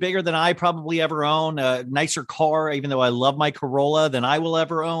that'll be bigger than I probably ever own, a nicer car, even though I love my Corolla, than I will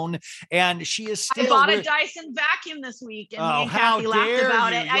ever own. And she is still. I bought a Dyson vacuum this week and me and Kathy laughed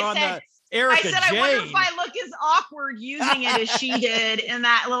about it. Erika Jayne. I wonder if I look as awkward using it as she did in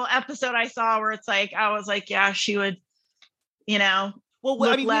that little episode I saw where it's like, I was like, yeah, she would,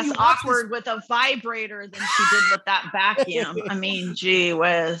 look less awkward with a vibrator than she did with that vacuum. I mean, gee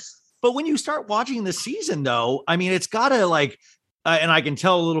whiz. But when you start watching the season, though, I mean, it's got to like, and I can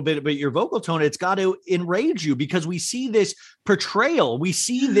tell a little bit about your vocal tone, it's got to enrage you because we see this portrayal. We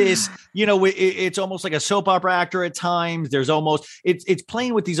see this, it's almost like a soap opera actor at times. There's almost, it's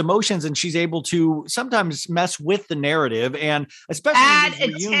playing with these emotions, and she's able to sometimes mess with the narrative, and especially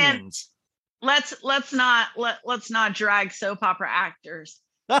in these reunions. Let's not drag soap opera actors.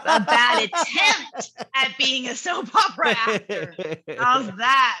 A bad attempt at being a soap opera actor. How's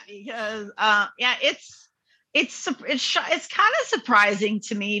that? Because it's kind of surprising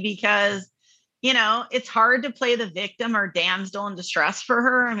to me because it's hard to play the victim or damsel in distress for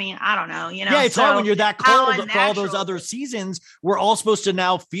her. I mean, I don't know. It's hard when you're that cold for all those other seasons. We're all supposed to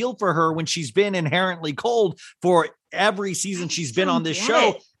now feel for her when she's been inherently cold for every season she's been on this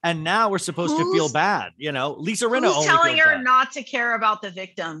show. And now we're supposed to feel bad. Lisa Rinna who's telling her not to care about the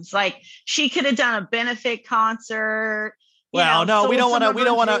victims. Like she could have done a benefit concert. Well, no, we don't want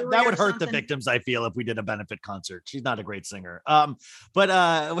to, that would hurt the victims. I feel if we did a benefit concert, she's not a great singer. No,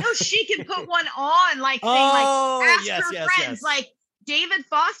 she could put one on like, ask her friends, like David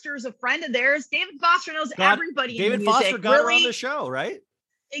Foster is a friend of theirs. David Foster knows everybody. David Foster got her on the show, right?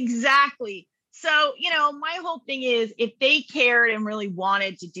 Exactly. So, my whole thing is if they cared and really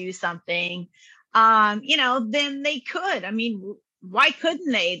wanted to do something, then they could. I mean, why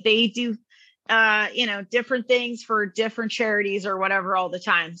couldn't they? They do, different things for different charities or whatever all the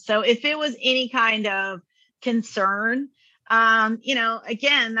time. So if it was any kind of concern,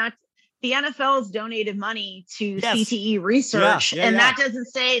 again, that's the NFL has donated money to CTE research, that doesn't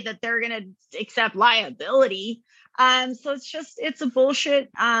say that they're going to accept liability. So it's a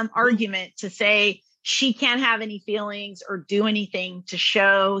bullshit argument to say she can't have any feelings or do anything to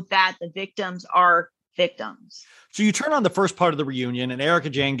show that the victims are victims. So you turn on the first part of the reunion and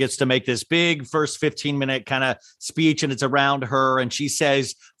Erika Jayne gets to make this big first 15-minute kind of speech, and it's around her. And she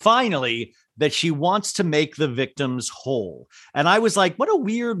says, finally, that she wants to make the victims whole. And I was like, what a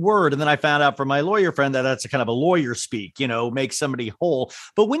weird word. And then I found out from my lawyer friend that that's a kind of a lawyer speak, make somebody whole.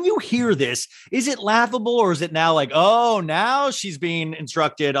 But when you hear this, is it laughable, or is it now like, oh, now she's being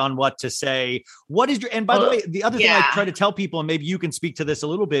instructed on what to say? What is and by the way, the other thing I try to tell people, and maybe you can speak to this a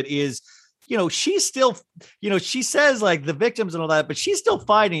little bit, is, she's still, she says like the victims and all that, but she's still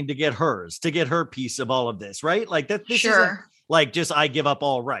fighting to get her piece of all of this, right? Like that, this isn't like just, I give up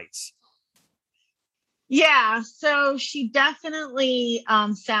all rights. Yeah, so she definitely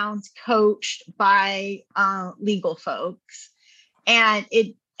sounds coached by legal folks, and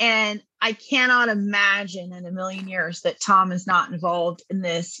I cannot imagine in a million years that Tom is not involved in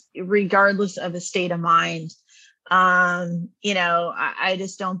this, regardless of his state of mind. I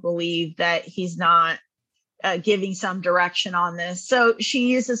just don't believe that he's not giving some direction on this. So she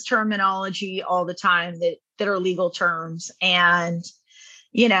uses terminology all the time that are legal terms, and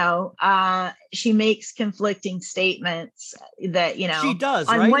she makes conflicting statements that, she does,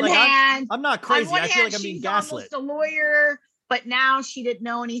 on right? one hand, I'm not crazy. On one I feel hand, like I'm being she's gaslit. almost a lawyer, but now she didn't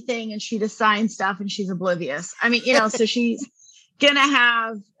know anything and she just signed stuff and she's oblivious. I mean, so she's going to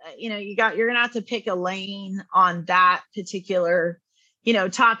have, you're going to have to pick a lane on that particular,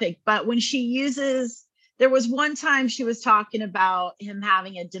 topic. But when she uses, there was one time she was talking about him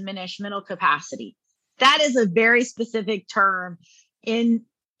having a diminished mental capacity. That is a very specific term in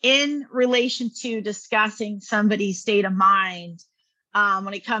relation to discussing somebody's state of mind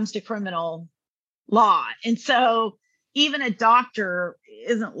when it comes to criminal law. And so even a doctor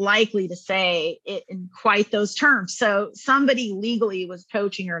isn't likely to say it in quite those terms. So somebody legally was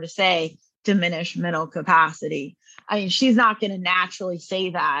coaching her to say diminished mental capacity. I mean, she's not going to naturally say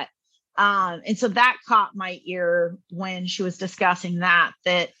that. And so that caught my ear when she was discussing that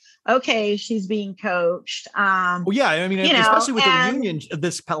okay, she's being coached. Especially with the reunion,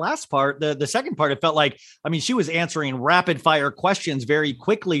 this last part, the second part, it felt like, she was answering rapid fire questions very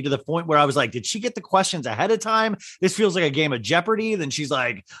quickly to the point where I was like, did she get the questions ahead of time? This feels like a game of Jeopardy. Then she's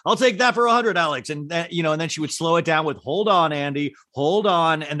like, I'll take that for 100, Alex. And then, and then she would slow it down with, hold on, Andy, hold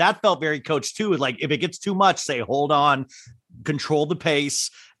on. And that felt very coached too. Like if it gets too much, say, hold on, control the pace.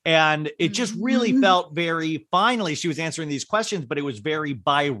 And it just really felt very, finally, she was answering these questions, but it was very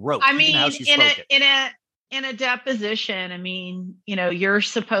by rote. I mean, in a deposition, you're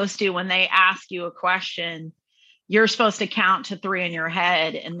supposed to, when they ask you a question, you're supposed to count to 3 in your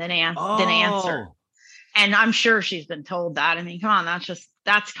head and then answer. And I'm sure she's been told that. I mean, come on,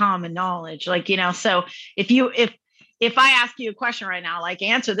 that's common knowledge. Like, so if I ask you a question right now, like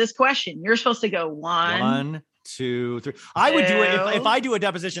answer this question, you're supposed to go 1, 2, 3. I would do it if I do a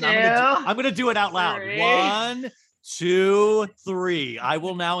deposition. I'm going to do it out loud. 1, 2, 3. I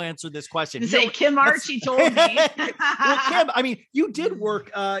will now answer this question. Say, Kim Archie told me. Well, Kim, you did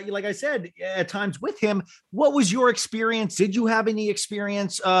work, like I said, at times with him. What was your experience? Did you have any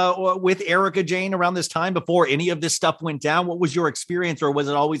experience with Erika Jayne around this time before any of this stuff went down? What was your experience, or was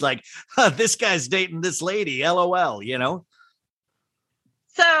it always like, this guy's dating this lady, LOL,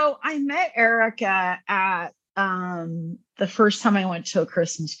 So I met Erika at the first time I went to a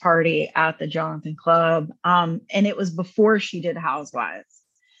Christmas party at the Jonathan Club. And it was before she did Housewives.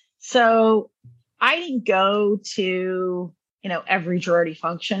 So I didn't go to, every Girardi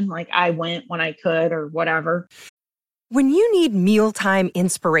function. Like I went when I could or whatever. When you need mealtime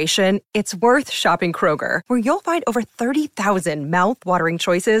inspiration, it's worth shopping Kroger, where you'll find over 30,000 mouthwatering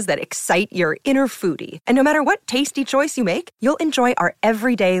choices that excite your inner foodie. And no matter what tasty choice you make, you'll enjoy our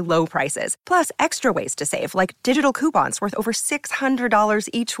everyday low prices, plus extra ways to save, like digital coupons worth over $600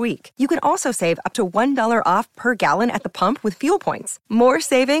 each week. You can also save up to $1 off per gallon at the pump with fuel points. More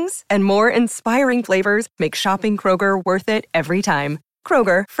savings and more inspiring flavors make shopping Kroger worth it every time.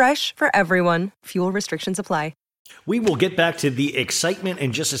 Kroger, fresh for everyone. Fuel restrictions apply. We will get back to the excitement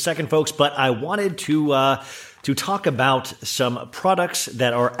in just a second, folks, but I wanted to talk about some products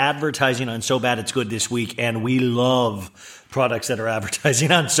that are advertising on So Bad It's Good this week, and we love products that are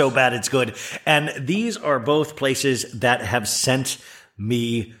advertising on So Bad It's Good. And these are both places that have sent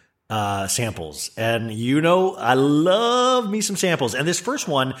me samples. And I love me some samples. And this first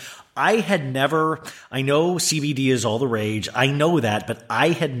one, I know CBD is all the rage. I know that, but I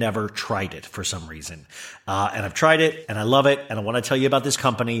had never tried it for some reason. And I've tried it and I love it. And I want to tell you about this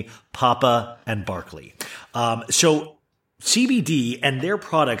company, Papa and Barkley. So CBD and their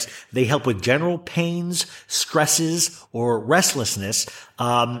products, they help with general pains, stresses, or restlessness.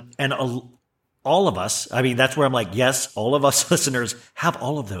 And all of us, that's where I'm like, yes, all of us listeners have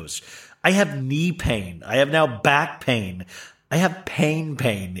all of those. I have knee pain. I have now back pain. I have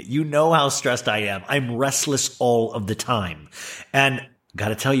pain. You know how stressed I am. I'm restless all of the time. And got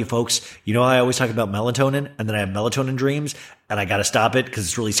to tell you, folks, you know how I always talk about melatonin and then I have melatonin dreams and I got to stop it because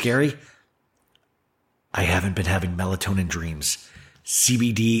it's really scary? I haven't been having melatonin dreams.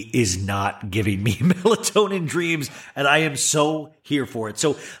 CBD is not giving me melatonin dreams, and I am so here for it.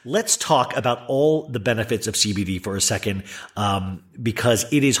 So let's talk about all the benefits of CBD for a second,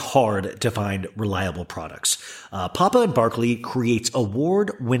 because it is hard to find reliable products. Papa and Barkley creates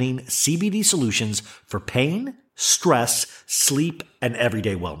award-winning CBD solutions for pain, stress, sleep, and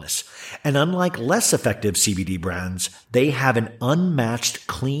everyday wellness. And unlike less effective CBD brands, they have an unmatched,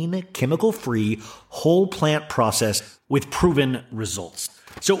 clean, chemical-free, whole plant process with proven results.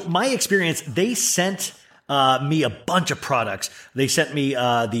 So my experience, they sent me a bunch of products. They sent me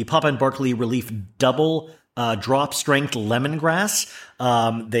the Papa and Barkley Relief Double Drop Strength Lemongrass.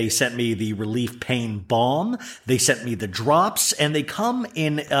 They sent me the Relief Pain Balm. They sent me the drops, and they come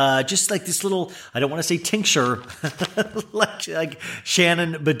in just like this little, I don't want to say tincture, like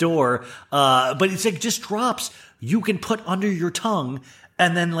Shannon Bedore, but it's like just drops you can put under your tongue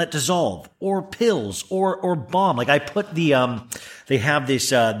and then let dissolve, or pills, or balm. Like I put the, they have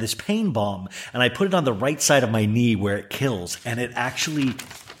this pain balm, and I put it on the right side of my knee where it kills, and it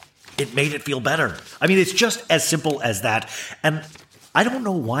made it feel better. It's just as simple as that. And I don't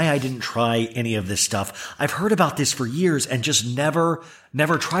know why I didn't try any of this stuff. I've heard about this for years and just never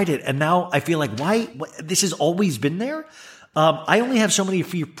tried it. And now I feel like, why? This has always been there. I only have so many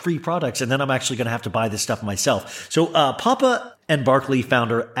free products, and then I'm actually going to have to buy this stuff myself. So Papa and Barkley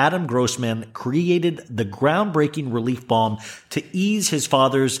founder Adam Grossman created the groundbreaking relief balm to ease his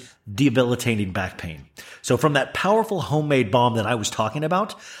father's debilitating back pain. So from that powerful homemade balm that I was talking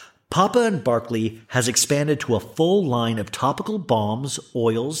about, Papa and Barkley has expanded to a full line of topical balms,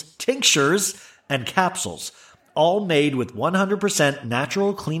 oils, tinctures, and capsules, all made with 100%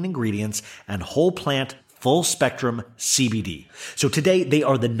 natural clean ingredients and whole plant full spectrum CBD. So today they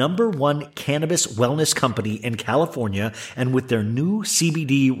are the #1 cannabis wellness company in California, and with their new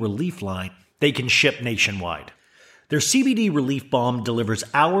CBD relief line, they can ship nationwide. Their CBD relief balm delivers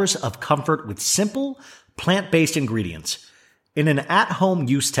hours of comfort with simple, plant-based ingredients. In an at-home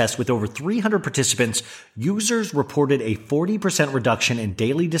use test with over 300 participants, users reported a 40% reduction in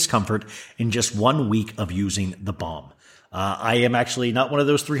daily discomfort in just 1 week of using the balm. I am actually not one of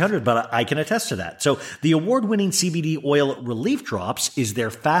those 300, but I can attest to that. So the award-winning CBD oil relief drops is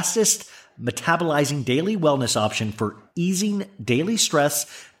their fastest metabolizing daily wellness option for easing daily stress,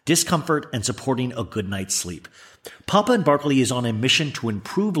 discomfort, and supporting a good night's sleep. Papa and Barkley is on a mission to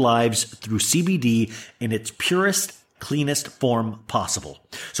improve lives through CBD in its purest, cleanest form possible.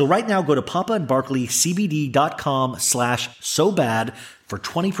 So right now, go to papaandbarkleycbd.com/sobad for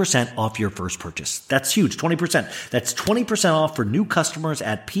 20% off your first purchase. That's huge, 20%. That's 20% off for new customers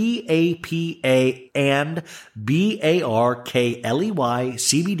at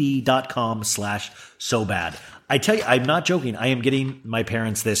papaandbarkleycbd.com/sobad. I tell you, I'm not joking. I am getting my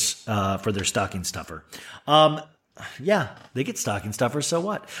parents this for their stocking stuffer. Yeah, they get stocking stuffers, so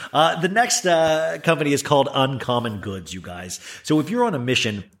what? The next company is called Uncommon Goods, you guys. So if you're on a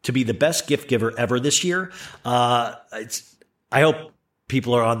mission to be the best gift giver ever this year, I hope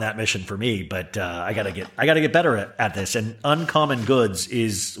people are on that mission for me, but I gotta get better at this. And Uncommon Goods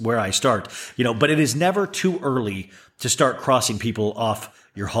is where I start, but it is never too early to start crossing people off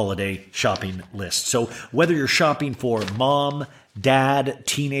your holiday shopping list. So whether you're shopping for mom, dad,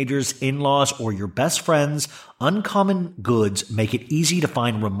 teenagers, in-laws, or your best friends, Uncommon Goods make it easy to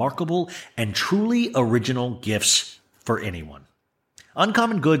find remarkable and truly original gifts for anyone.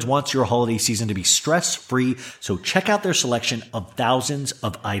 Uncommon Goods wants your holiday season to be stress-free, so check out their selection of thousands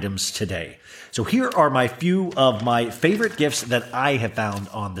of items today. So here are my few of my favorite gifts that I have found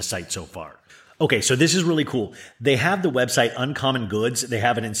on the site so far. Okay, so this is really cool. They have the website Uncommon Goods. They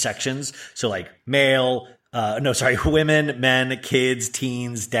have it in sections. So like women, men, kids,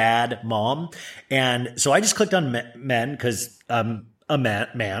 teens, dad, mom. And so I just clicked on men because I'm a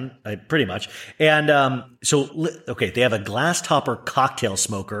man, pretty much. And they have a glass topper cocktail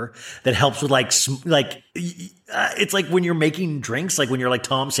smoker that helps with it's like when you're making drinks, like when you're like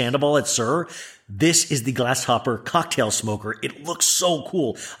Tom Sandoval at Sir. This is the glass topper cocktail smoker. It looks so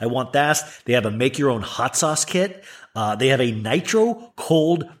cool. I want that. They have a make your own hot sauce kit. They have a nitro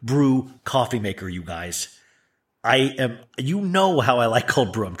cold brew coffee maker, you guys. You know how I like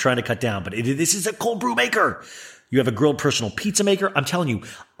cold brew. I'm trying to cut down, but this is a cold brew maker. You have a grilled personal pizza maker. I'm telling you,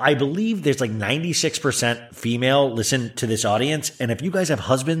 I believe there's like 96% female listen to this audience. And if you guys have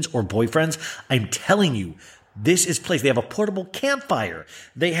husbands or boyfriends, I'm telling you, this is place. They have a portable campfire.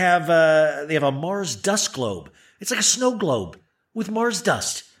 They have a Mars dust globe. It's like a snow globe with Mars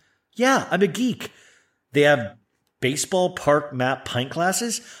dust. Yeah, I'm a geek. They have baseball park map pint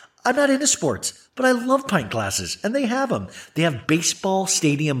glasses. I'm not into sports, but I love pint glasses, and they have them. They have baseball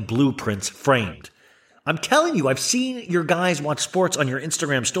stadium blueprints framed. I'm telling you, I've seen your guys watch sports on your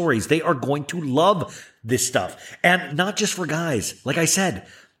Instagram stories. They are going to love this stuff. And not just for guys. Like I said,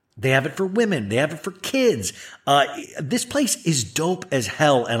 they have it for women. They have it for kids. This place is dope as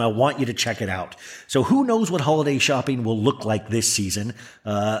hell, and I want you to check it out. So who knows what holiday shopping will look like this season?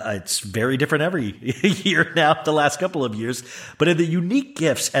 It's very different every year now, the last couple of years. But the unique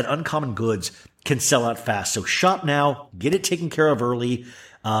gifts at Uncommon Goods can sell out fast. So shop now. Get it taken care of early.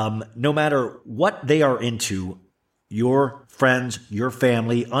 No matter what they are into, your friends, your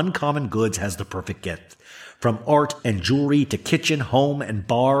family, Uncommon Goods has the perfect gift. From art and jewelry to kitchen, home, and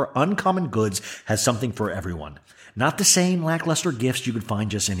bar, Uncommon Goods has something for everyone. Not the same lackluster gifts you could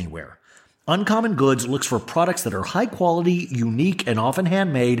find just anywhere. Uncommon Goods looks for products that are high quality, unique, and often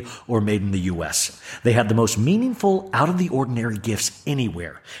handmade or made in the U.S. They have the most meaningful, out-of-the-ordinary gifts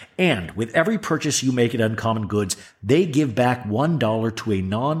anywhere. And with every purchase you make at Uncommon Goods, they give back $1 to a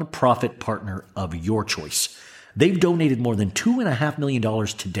non-profit partner of your choice. They've donated more than $2.5 million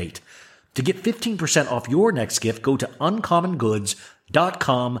to date. To get 15% off your next gift, go to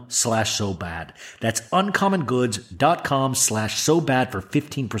uncommongoods.com/sobad. That's uncommongoods.com/sobad for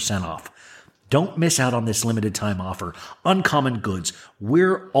 15% off. Don't miss out on this limited time offer. Uncommon Goods.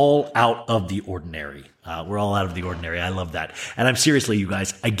 We're all out of the ordinary. We're all out of the ordinary. I love that. And I'm seriously, you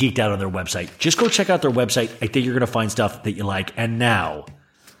guys, I geeked out on their website. Just go check out their website. I think you're going to find stuff that you like. And now,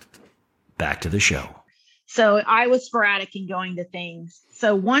 back to the show. So I was sporadic in going to things.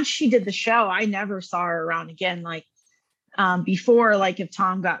 So once she did the show, I never saw her around again. Like before, like if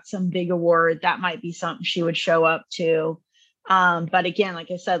Tom got some big award, that might be something she would show up to. But again,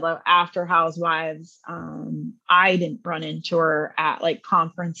 like I said, like after Housewives, I didn't run into her at like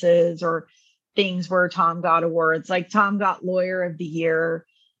conferences or things where Tom got awards. Like Tom got Lawyer of the Year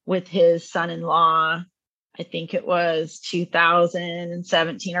with his son-in-law. I think it was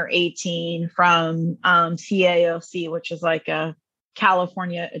 2017 or 18 from CAOC, which is like a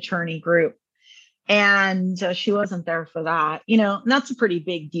California attorney group. And she wasn't there for that, and that's a pretty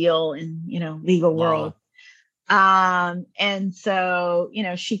big deal in, legal world. And so,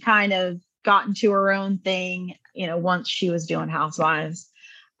 she kind of got into her own thing, once she was doing Housewives.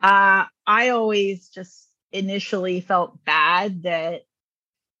 I always just initially felt bad that,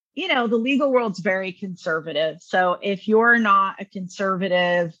 the legal world's very conservative. So if you're not a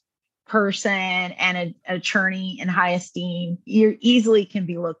conservative person and an attorney in high esteem, you easily can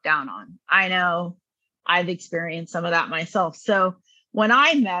be looked down on. I know I've experienced some of that myself. So when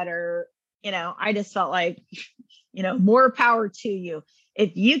I met her, I just felt like, more power to you.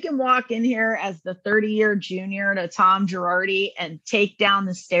 If you can walk in here as the 30-year junior to Tom Girardi and take down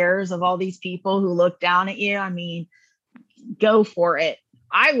the stairs of all these people who look down at you, I mean, go for it.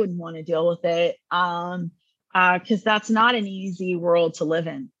 I wouldn't want to deal with it because that's not an easy world to live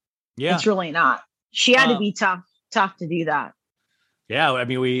in. Yeah, it's really not. She had to be tough to do that. Yeah, I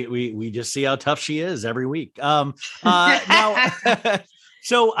mean, we just see how tough she is every week. Now,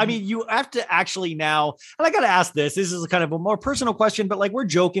 so, I mean, you have to actually now, and I got to ask this is kind of a more personal question, but like we're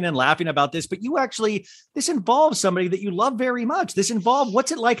joking and laughing about this, but this involves somebody that you love very much. This involves,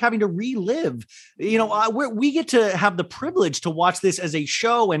 what's it like having to relive? We get to have the privilege to watch this as a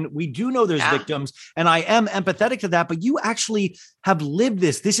show, and we do know there's victims, and I am empathetic to that, but you actually have lived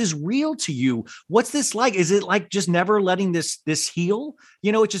this. This is real to you. What's this like? Is it like just never letting this heal?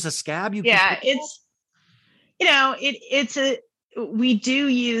 It's just a scab. We do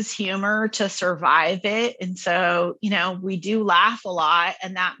use humor to survive it. And so, we do laugh a lot,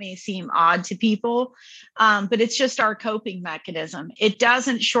 and that may seem odd to people, but it's just our coping mechanism. It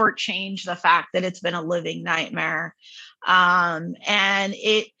doesn't shortchange the fact that it's been a living nightmare. And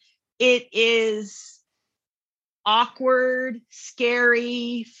it is awkward,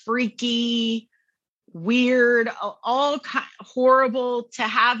 scary, freaky, weird, horrible, to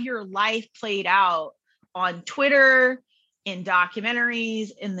have your life played out on Twitter, in documentaries,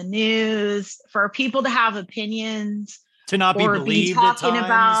 in the news, for people to have opinions, to not be believed talking at times.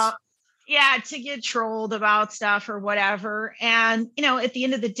 about, to get trolled about stuff or whatever. And, at the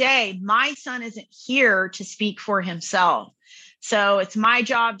end of the day, my son isn't here to speak for himself. So it's my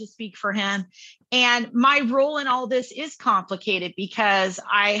job to speak for him. And my role in all this is complicated because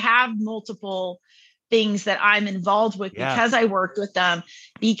I have multiple things that I'm involved with because I worked with them,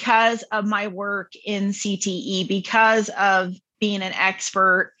 because of my work in CTE, because of being an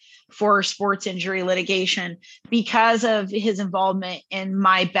expert for sports injury litigation, because of his involvement in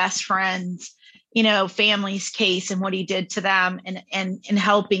my best friend's, family's case and what he did to them and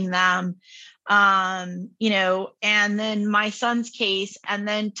helping them, and then my son's case, and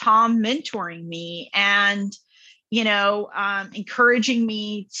then Tom mentoring me and, encouraging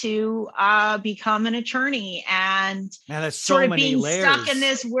me to become an attorney and that's sort so of many being layers. stuck in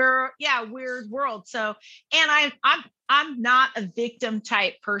this weird world. So, and I'm not a victim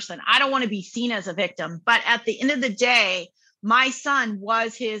type person. I don't want to be seen as a victim, but at the end of the day, my son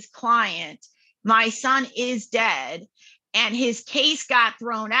was his client. My son is dead, and his case got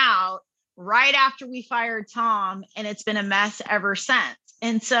thrown out right after we fired Tom, and it's been a mess ever since.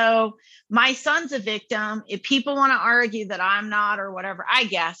 And so my son's a victim. If people want to argue that I'm not or whatever, I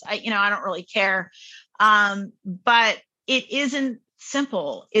guess I don't really care. But it isn't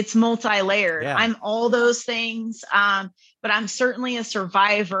simple. It's multi-layered. Yeah. I'm all those things. But I'm certainly a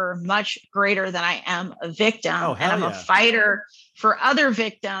survivor, much greater than I am a victim. And I'm a fighter for other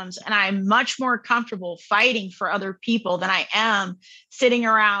victims. And I'm much more comfortable fighting for other people than I am sitting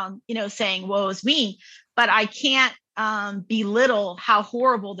around, saying, woe is me. But I can't belittle how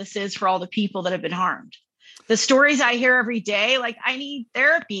horrible this is for all the people that have been harmed. The stories I hear every day, like I need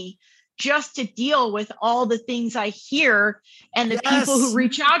therapy just to deal with all the things I hear and the people who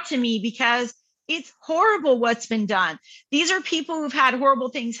reach out to me, because it's horrible what's been done. These are people who've had horrible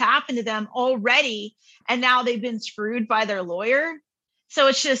things happen to them already, and now they've been screwed by their lawyer. So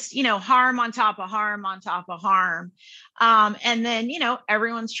it's just, harm on top of harm on top of harm. And then,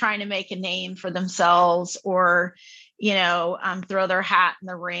 everyone's trying to make a name for themselves or, throw their hat in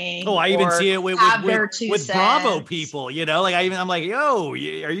the ring. Oh, I even see it with Bravo people, I'm like, yo, are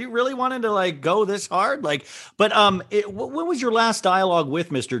you really wanting to go this hard? But what was your last dialogue with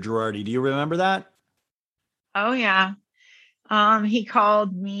Mr. Girardi? Do you remember that? Oh yeah. He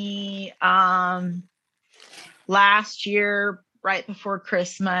called me last year, right before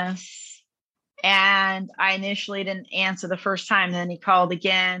Christmas. And I initially didn't answer the first time. Then he called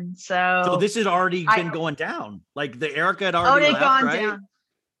again. So this had already been going down. Like the Erika had already left, gone right? Down.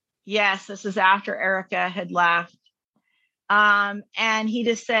 Yes, this is after Erika had left. And he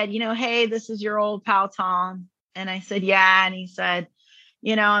just said, hey, this is your old pal, Tom. And I said, yeah. And he said,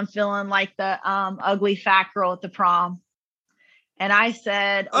 I'm feeling like the ugly fat girl at the prom. And I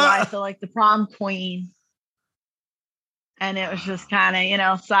said, I feel like the prom queen. And it was just kind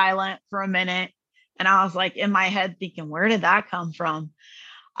of, silent for a minute. And I was like in my head thinking, where did that come from?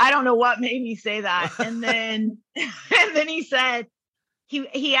 I don't know what made me say that. And then, he said,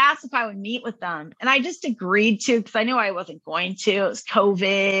 he asked if I would meet with them. And I just agreed to, because I knew I wasn't going to. It was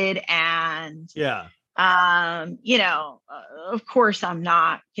COVID. And, of course I'm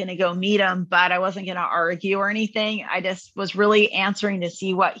not going to go meet him, but I wasn't going to argue or anything. I just was really answering to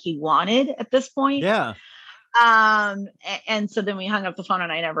see what he wanted at this point. Yeah. And so then we hung up the phone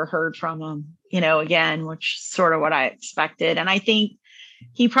and I never heard from him, again, which is sort of what I expected. And I think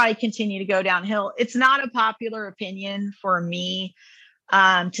he probably continued to go downhill. It's not a popular opinion for me,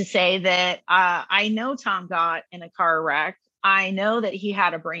 to say that, I know Tom got in a car wreck. I know that he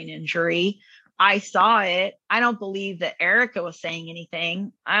had a brain injury. I saw it. I don't believe that Erika was saying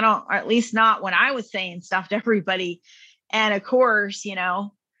anything. Or at least not when I was saying stuff to everybody. And of course,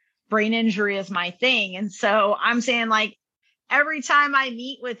 brain injury is my thing. And so I'm saying, every time I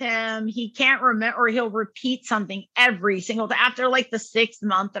meet with him, he can't remember, or he'll repeat something every single time. After the 6th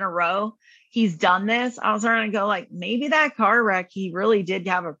month in a row he's done this, I was starting to go maybe that car wreck, he really did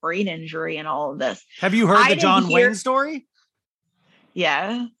have a brain injury and all of this. Have you heard the John Wayne story?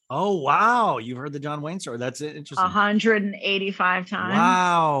 Yeah. Oh, wow. You've heard the John Wayne story. That's interesting. 185 times.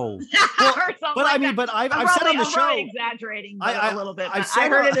 Wow. Well, but I've said on the show, I'm exaggerating a little bit. I've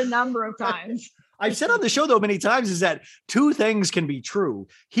heard it a number of times. I've said on the show, though, many times, is that two things can be true.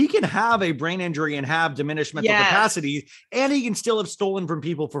 He can have a brain injury and have diminished mental capacity, and he can still have stolen from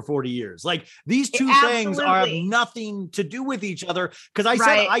people for 40 years. These two things have nothing to do with each other. Because I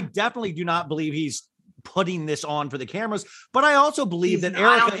said, I definitely do not believe he's putting this on for the cameras. But I also believe that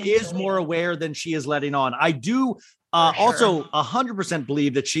Erika is more aware than she is letting on. I do also 100%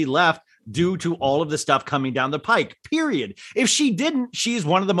 believe that she left due to all of the stuff coming down the pike, period. If she didn't, she's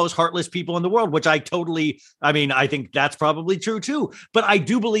one of the most heartless people in the world, which I think that's probably true too. But I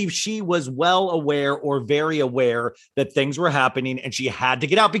do believe she was well aware or very aware that things were happening and she had to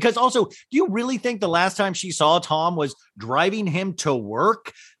get out. Because also, do you really think the last time she saw Tom was driving him to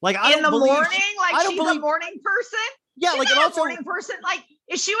work? Like, in the morning? Like, she's a morning person? Yeah, she's like, not and also a morning person. Like,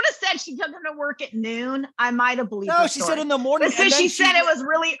 if she would have said she took him to work at noon, I might have believed. No, she said in the morning. But since she said it was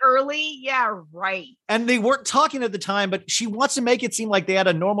really early, yeah, right. And they weren't talking at the time, but she wants to make it seem like they had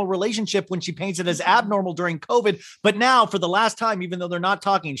a normal relationship when she paints it as abnormal during COVID. But now, for the last time, even though they're not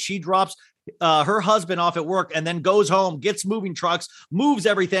talking, she drops her husband off at work and then goes home, gets moving trucks, moves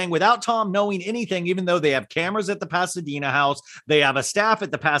everything without Tom knowing anything, even though they have cameras at the Pasadena house. They have a staff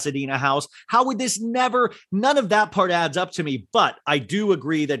at the Pasadena house. How would this none of that part adds up to me, but I do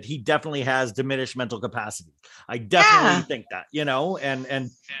agree that he definitely has diminished mental capacity. I definitely think that, and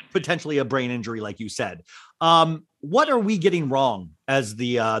potentially a brain injury, like you said. What are we getting wrong as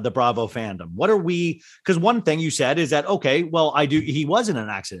the Bravo fandom? What are we? Because one thing you said is that, okay, well, he was in an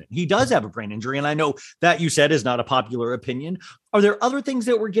accident. He does have a brain injury. And I know that you said is not a popular opinion. Are there other things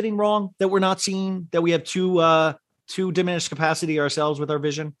that we're getting wrong that we're not seeing, that we have too diminished capacity ourselves with our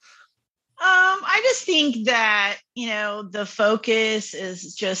vision? I just think that, the focus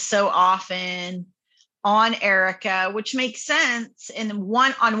is just so often on Erika, which makes sense on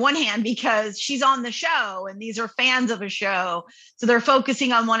one hand, because she's on the show and these are fans of a show. So they're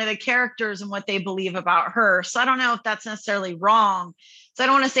focusing on one of the characters and what they believe about her. So I don't know if that's necessarily wrong. So I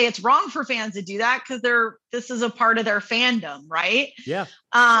don't want to say it's wrong for fans to do that, because this is a part of their fandom, right? Yeah.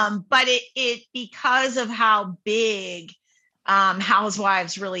 But it because of how big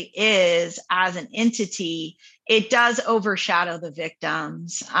Housewives really is as an entity, it does overshadow the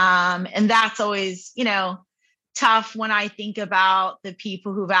victims. And that's always, tough when I think about the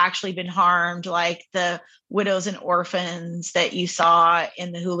people who've actually been harmed, like the widows and orphans that you saw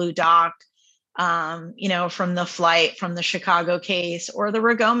in the Hulu doc, from the flight from the Chicago case, or the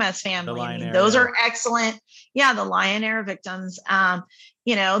RHOBH family. Those are excellent. Yeah. The Lion Air victims.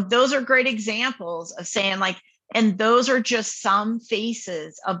 Those are great examples of saying, like, and those are just some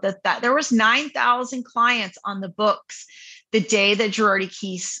faces of that. There was 9,000 clients on the books the day that Girardi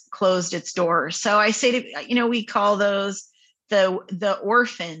Keese closed its doors. So I say we call those the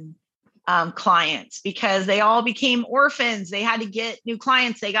orphan clients, because they all became orphans. They had to get new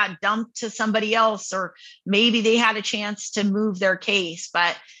clients. They got dumped to somebody else, or maybe they had a chance to move their case.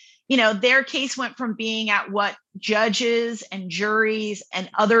 But their case went from being at what judges and juries and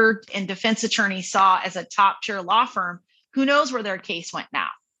defense attorneys saw as a top tier law firm. Who knows where their case went now?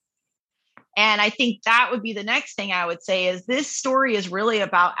 And I think that would be the next thing I would say, is this story is really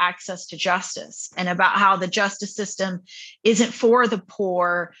about access to justice, and about how the justice system isn't for the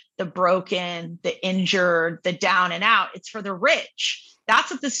poor, the broken, the injured, the down and out. It's for the rich.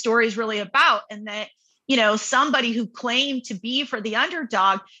 That's what the story is really about. And that, somebody who claimed to be for the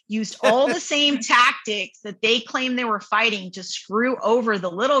underdog used all the same tactics that they claimed they were fighting to screw over the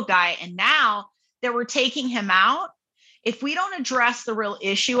little guy. And now that we're taking him out, if we don't address the real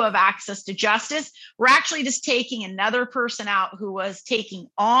issue of access to justice, we're actually just taking another person out who was taking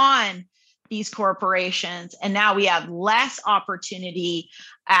on these corporations. And now we have less opportunity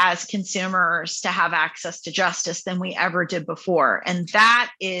as consumers to have access to justice than we ever did before. And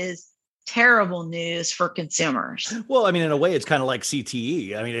that is terrible news for consumers. Well, I mean, in a way, it's kind of like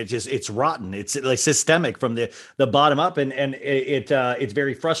CTE. I mean, it's rotten. It's like systemic from the bottom up, and it's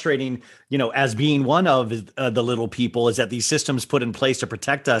very frustrating. As being one of the little people, is that these systems put in place to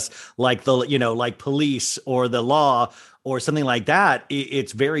protect us, like like police or the law or something like that.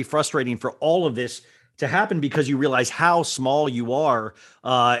 It's very frustrating for all of this to happen, because you realize how small you are,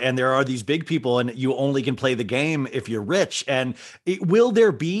 and there are these big people, and you only can play the game if you're rich. And will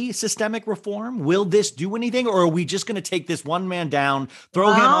there be systemic reform? Will this do anything, or are we just going to take this one man down,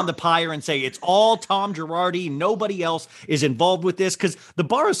 throw him on the pyre, and say it's all Tom Girardi, nobody else is involved with this? Because the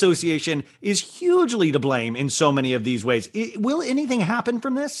Bar Association is hugely to blame in so many of these ways. Will anything happen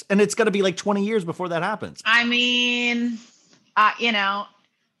from this? And it's going to be like 20 years before that happens. I mean,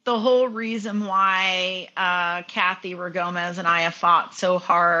 the whole reason why Kathy RHOBH and I have fought so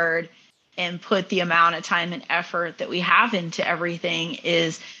hard and put the amount of time and effort that we have into everything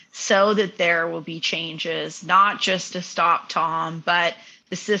is so that there will be changes, not just to stop Tom, but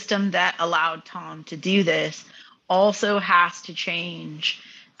the system that allowed Tom to do this also has to change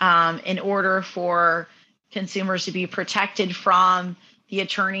in order for consumers to be protected from the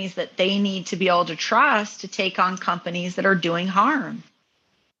attorneys that they need to be able to trust to take on companies that are doing harm.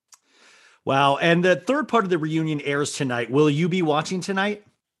 Wow. And the third part of the reunion airs tonight. Will you be watching tonight?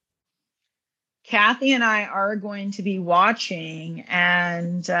 Kathy and I are going to be watching,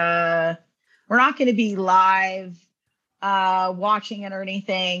 and we're not going to be live watching it or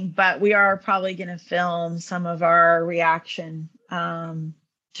anything, but we are probably going to film some of our reaction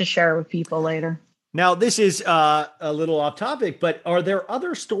to share with people later. Now, this is a little off topic, but are there other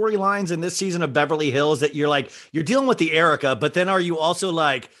storylines in this season of Beverly Hills that you're dealing with the Erika, but then are you also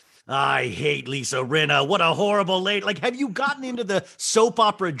like, I hate Lisa Rinna. What a horrible lady. Like, have you gotten into the soap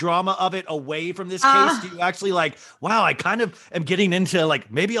opera drama of it away from this case? Do you actually wow, I kind of am getting into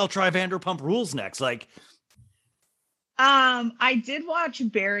maybe I'll try Vanderpump Rules next. I did watch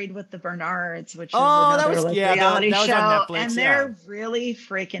Buried with the Bernards, which is another reality show, on Netflix, and they're really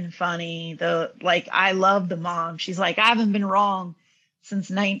freaking funny. I love the mom. She's like, I haven't been wrong since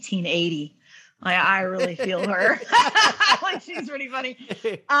 1980. I really feel her. She's pretty funny.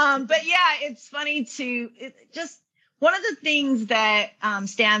 But yeah, it's funny just one of the things that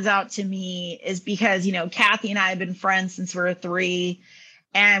stands out to me is because, Kathy and I have been friends since we were 3.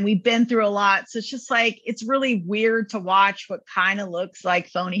 And we've been through a lot. So it's just it's really weird to watch what kind of looks like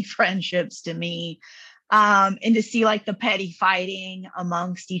phony friendships to me. And to see the petty fighting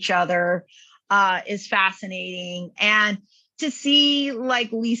amongst each other is fascinating. And to see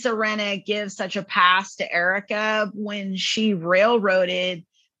Lisa Rinna give such a pass to Erika when she railroaded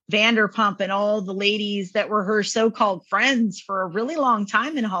Vanderpump and all the ladies that were her so-called friends for a really long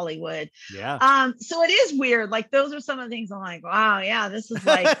time in Hollywood. Yeah. So it is weird. Those are some of the things I'm like, wow, yeah, this is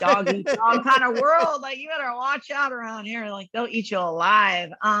dog eat dog kind of world. You better watch out around here. They'll eat you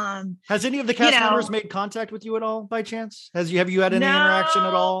alive. Has any of the cast members made contact with you at all by chance? Have you had any interaction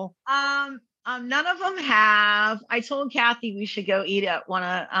at all? None of them have. I told Kathy we should go eat at one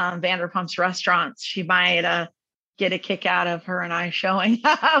of Vanderpump's restaurants. She might get a kick out of her and I showing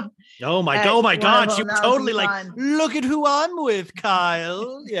up. Oh my God. She would totally look at who I'm with,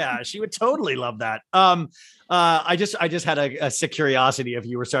 Kyle. Yeah, she would totally love that. I just had a sick curiosity if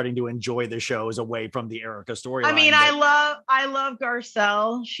you were starting to enjoy the shows away from the Erika storyline. I mean, I love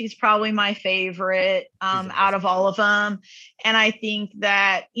Garcelle. She's probably my favorite out of all of them. And I think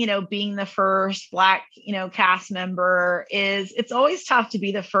that, being the first Black, cast member it's always tough to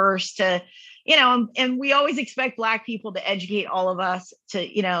be the first to, and we always expect Black people to educate all of us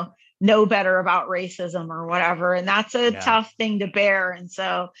to, know better about racism or whatever. And that's a tough thing to bear. And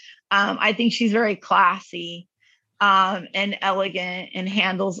so I think she's very classy and elegant and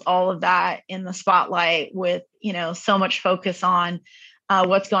handles all of that in the spotlight with, so much focus on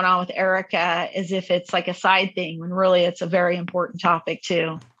what's going on with Erika as if it's a side thing when really it's a very important topic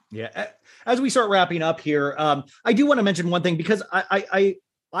too. Yeah. As we start wrapping up here, I do want to mention one thing because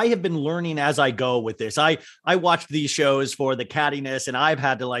I have been learning as I go with this. I watched these shows for the cattiness and I've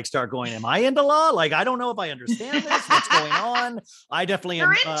had to start going, am I into law? I don't know if I understand this, what's going on. I definitely am.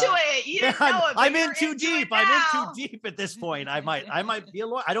 You're into it. You didn't know it. I'm in too deep. I'm in too deep at this point. I might be a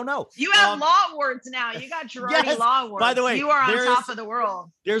lawyer. I don't know. You have law awards now. You got Girardi Law Awards. By the way, you are on top of the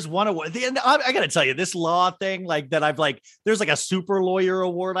world. There's one award. I got to tell you, this law thing, that I've there's a super lawyer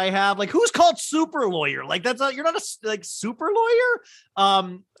award I have. Who's called super lawyer? You're not a super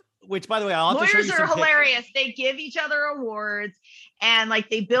lawyer. Which, by the way, I'll have to show you some lawyers are hilarious. They give each other awards and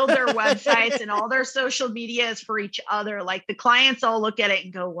they build their websites and all their social media is for each other. The clients all look at it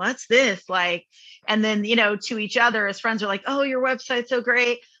and go, what's this? And then, to each other as friends are like, oh, your website's so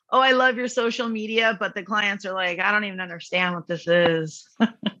great. Oh, I love your social media. But the clients are like, I don't even understand what this is.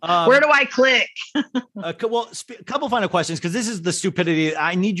 Where do I click? A couple final questions, because this is the stupidity.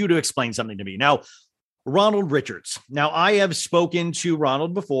 I need you to explain something to me. Now, Ronald Richards. Now, I have spoken to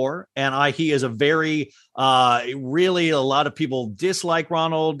Ronald before, and he is a very, really, a lot of people dislike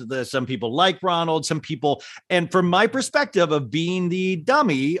Ronald. Some people like Ronald, some people, and from my perspective of being the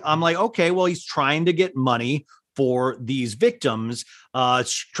dummy, I'm like, okay, well, he's trying to get money for these victims,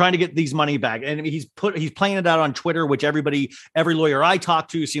 trying to get these money back. And he's playing it out on Twitter, which every lawyer I talk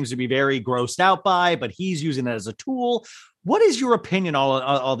to seems to be very grossed out by, but he's using it as a tool. What is your opinion on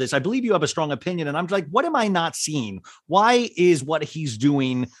all this? I believe you have a strong opinion, and I'm like, what am I not seeing? Why is what he's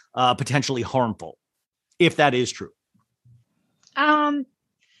doing potentially harmful, if that is true? Well,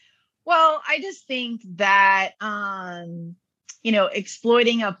 I just think that,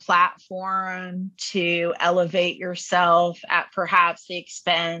 exploiting a platform to elevate yourself at perhaps the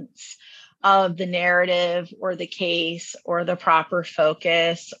expense of the narrative or the case or the proper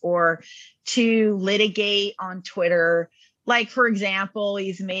focus, or to litigate on Twitter Like, for example,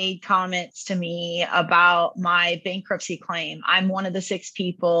 he's made comments to me about my bankruptcy claim. I'm one of the 6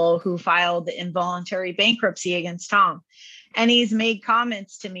 people who filed the involuntary bankruptcy against Tom. And he's made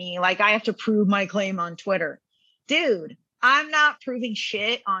comments to me like I have to prove my claim on Twitter. Dude, I'm not proving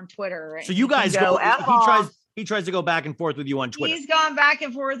shit on Twitter. So you guys he tries to go back and forth with you on Twitter. He's gone back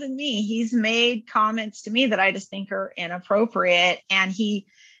and forth with me. He's made comments to me that I just think are inappropriate. And he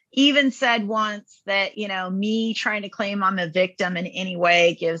even said once that, me trying to claim I'm a victim in any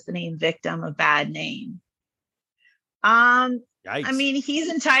way gives the name victim a bad name. Yikes. I mean, he's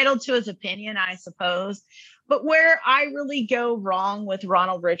entitled to his opinion, I suppose. But where I really go wrong with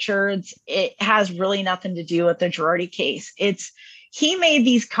Ronald Richards, it has really nothing to do with the Girardi case. He made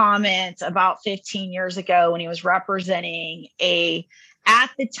these comments about 15 years ago when he was representing at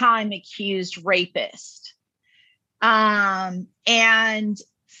the time, accused rapist. And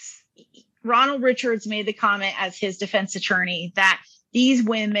Ronald Richards made the comment as his defense attorney that these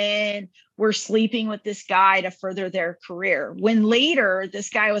women were sleeping with this guy to further their career. When later, this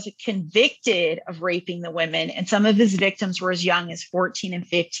guy was convicted of raping the women, and some of his victims were as young as 14 and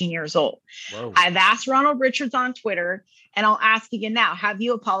 15 years old. Whoa. I've asked Ronald Richards on Twitter, and I'll ask again now, have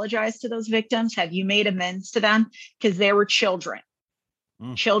you apologized to those victims? Have you made amends to them? Because they were children,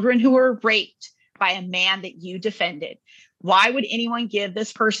 children who were raped by a man that you defended. Why would anyone give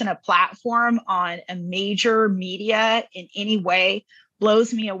this person a platform on a major media in any way?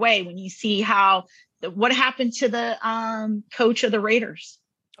 Blows me away when you see what happened to the coach of the Raiders.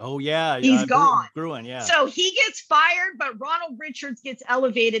 Oh, yeah. He's gone. Gruen, yeah. So he gets fired, but Ronald Richards gets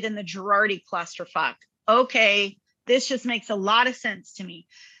elevated in the Girardi clusterfuck. Okay, this just makes a lot of sense to me.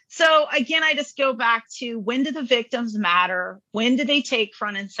 So again, I just go back to, when do the victims matter? When do they take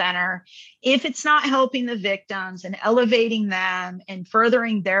front and center? If it's not helping the victims and elevating them and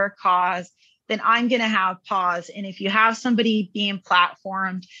furthering their cause, then I'm going to have pause. And if you have somebody being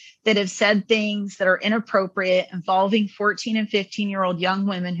platformed that have said things that are inappropriate involving 14 and 15-year-old young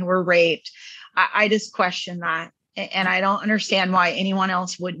women who were raped, I just question that. And I don't understand why anyone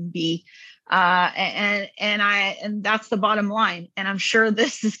else wouldn't be. And that's the bottom line. And I'm sure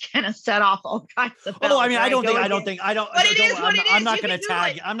this is going to set off all kinds of bells. Oh, I mean, I don't think. But it is what it is. I'm not going to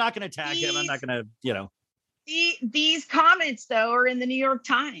tag him. I'm not going to tag him. I'm not going to, These comments, though, are in the New York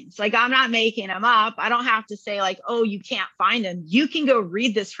Times. Like, I'm not making them up. I don't have to say, like, oh, you can't find them. You can go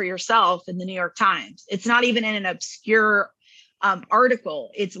read this for yourself in the New York Times. It's not even in an obscure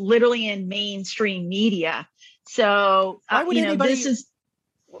article. It's literally in mainstream media. So, why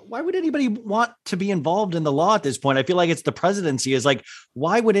would anybody want to be involved in the law at this point? I feel like it's the presidency is like,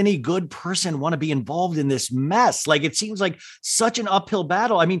 why would any good person want to be involved in this mess? Like, it seems like such an uphill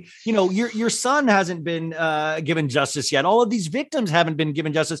battle. I mean, your son hasn't been given justice yet. All of these victims haven't been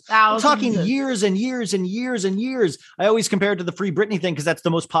given justice. We're talking years and years and years and years. I always compare it to the Free Britney thing because that's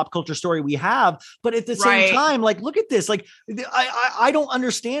the most pop culture story we have. But at the same time, like, look at this. Like, I don't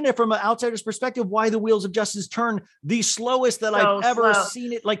understand it from an outsider's perspective why the wheels of justice turn the slowest that I've ever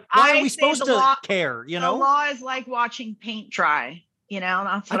seen it. Like, why are we supposed to care? The law is like watching paint dry.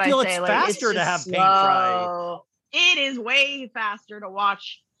 That's what I feel say. It's faster to have paint dry. It is way faster to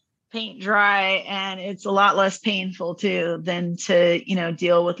watch paint dry, and it's a lot less painful too than to,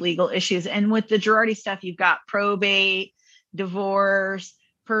 deal with legal issues. And with the Girardi stuff, you've got probate, divorce,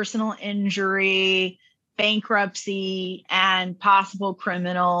 personal injury, bankruptcy, and possible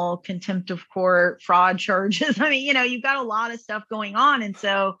criminal contempt of court, fraud charges. I mean, you've got a lot of stuff going on. And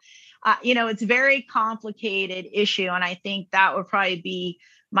so, it's a very complicated issue. And I think that would probably be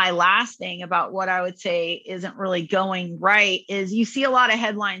my last thing about what I would say isn't really going right is you see a lot of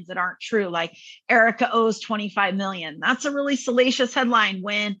headlines that aren't true. Like, Erika owes 25 million. That's a really salacious headline.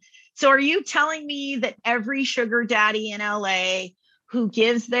 So are you telling me that every sugar daddy in LA who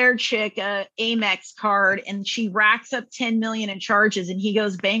gives their chick a Amex card and she racks up 10 million in charges and he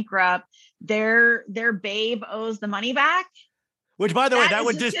goes bankrupt, their babe owes the money back? Which, by the way, that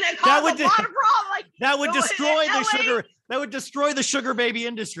would destroy the sugar baby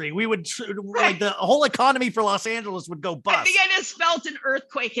industry. We would like the whole economy for Los Angeles would go bust. I think I just felt an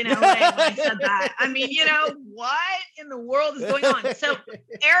earthquake in LA when I said that. I mean, what in the world is going on? So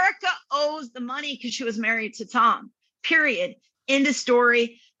Erika owes the money because she was married to Tom. Period. End of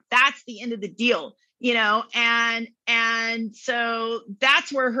story. That's the end of the deal. And so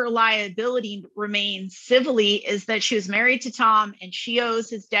that's where her liability remains civilly, is that she was married to Tom and she owes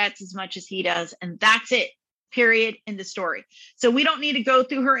his debts as much as he does. And that's it. period, in the story. So we don't need to go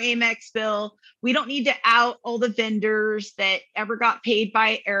through her Amex bill. We don't need to out all the vendors that ever got paid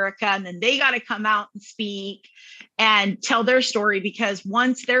by Erika, and then they got to come out and speak and tell their story, because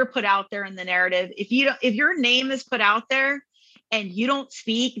once they're put out there in the narrative, if your name is put out there and you don't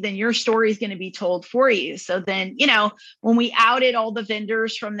speak, then your story is going to be told for you. So then, when we outed all the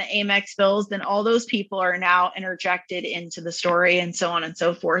vendors from the Amex bills, then all those people are now interjected into the story, and so on and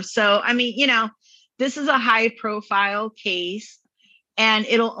so forth. So, I mean, this is a high profile case, and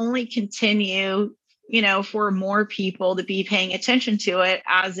it'll only continue, for more people to be paying attention to it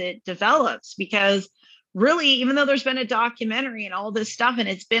as it develops, because really, even though there's been a documentary and all this stuff, and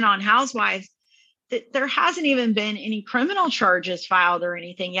it's been on Housewives, there hasn't even been any criminal charges filed or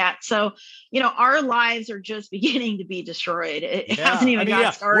anything yet. So, our lives are just beginning to be destroyed. It hasn't even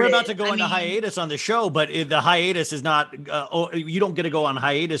got started. We're about to go into hiatus on the show, but the hiatus is not, you don't get to go on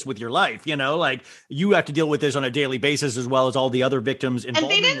hiatus with your life. Like, you have to deal with this on a daily basis, as well as all the other victims involved.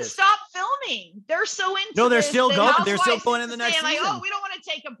 And they didn't stop filming. They're so into No, they're this, still going. They're still Housewives going in the next saying, season. like, oh, we don't want to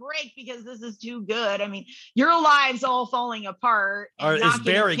take a break because this is too good. I mean, your lives all falling apart. It's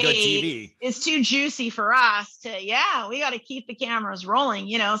very good TV. It's too juicy for us to, we got to keep the cameras rolling,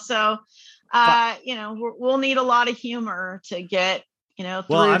 so, we'll need a lot of humor to get,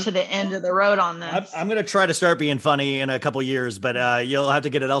 through to the end of the road on this. I'm going to try to start being funny in a couple years, but you'll have to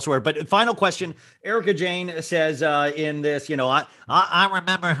get it elsewhere. But final question, Erika Jayne says in this, I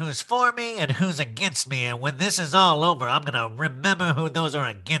remember who's for me and who's against me. And when this is all over, I'm going to remember who those are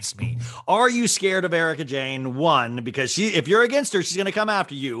against me. Are you scared of Erika Jayne? One, because if you're against her, she's going to come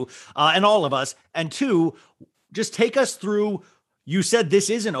after you and all of us. And two, just take us through. You said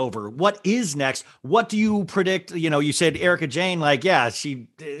this isn't over. What is next? What do you predict? You said Erika Jayne, she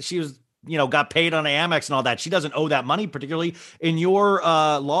was, got paid on Amex and all that. She doesn't owe that money particularly. In your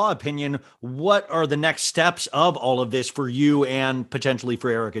law opinion, what are the next steps of all of this for you and potentially for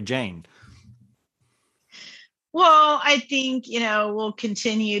Erika Jayne? Well, I think, we'll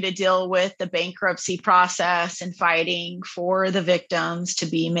continue to deal with the bankruptcy process and fighting for the victims to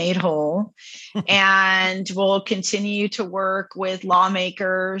be made whole. And we'll continue to work with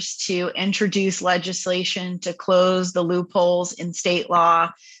lawmakers to introduce legislation to close the loopholes in state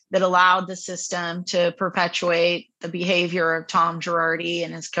law that allowed the system to perpetuate the behavior of Tom Girardi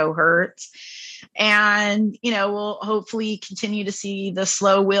and his cohorts. And, we'll hopefully continue to see the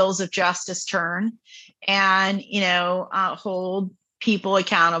slow wheels of justice turn and, hold people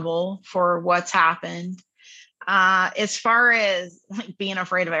accountable for what's happened. As far as being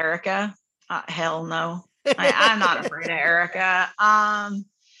afraid of Erika, hell no. I'm not afraid of Erika.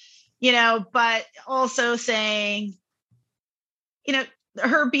 But also saying,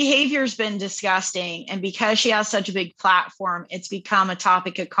 her behavior's been disgusting. And because she has such a big platform, it's become a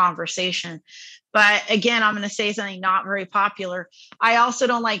topic of conversation. But again, I'm going to say something not very popular. I also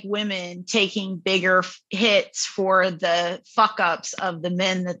don't like women taking bigger hits for the fuck ups of the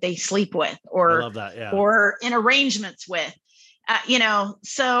men that they sleep with or, I love that, yeah. or in arrangements with,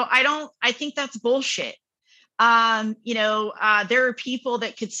 so I think that's bullshit. There are people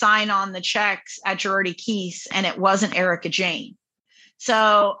that could sign on the checks at Girardi Keese and it wasn't Erika Jayne.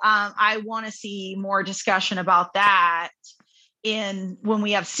 So I want to see more discussion about that when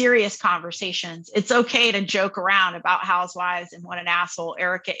we have serious conversations. It's okay to joke around about Housewives and what an asshole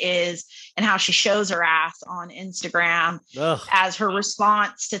Erika is and how she shows her ass on Instagram as her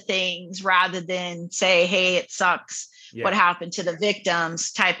response to things, rather than say, hey, it sucks what happened to the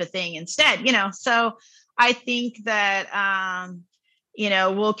victims type of thing instead, So I think that,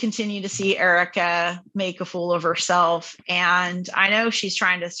 we'll continue to see Erika make a fool of herself. And I know she's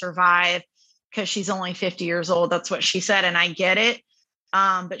trying to survive because she's only 50 years old. That's what she said. And I get it.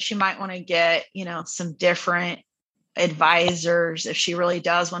 But she might want to get, some different advisors if she really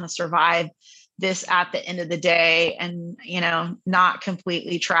does want to survive this at the end of the day and, not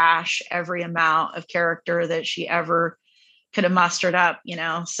completely trash every amount of character that she ever could have mustered up,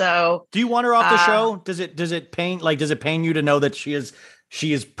 So do you want her off the show? Does it pain you to know that she is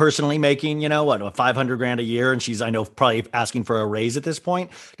personally making, $500,000 a year, and she's, I know, probably asking for a raise at this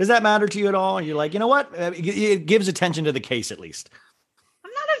point. Does that matter to you at all? And you're like, you know what? It gives attention to the case, at least.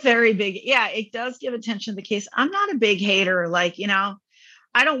 I'm not a very big, it does give attention to the case. I'm not a big hater.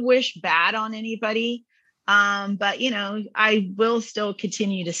 I don't wish bad on anybody. But I will still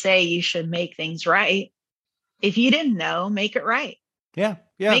continue to say you should make things right. If you didn't know, make it right. Yeah.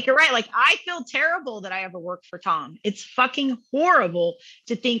 Make it right. I feel terrible that I ever worked for Tom. It's fucking horrible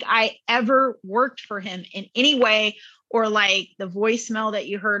to think I ever worked for him in any way or like the voicemail that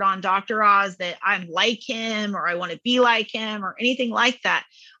you heard on Dr. Oz that I'm like him or I want to be like him or anything like that.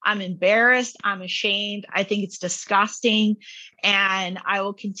 I'm embarrassed. I'm ashamed. I think it's disgusting. And I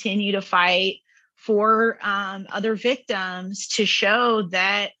will continue to fight for other victims to show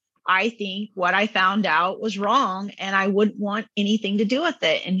that I think what I found out was wrong and I wouldn't want anything to do with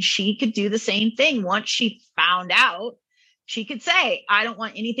it. And she could do the same thing. Once she found out, she could say, I don't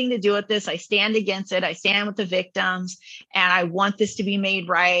want anything to do with this. I stand against it. I stand with the victims and I want this to be made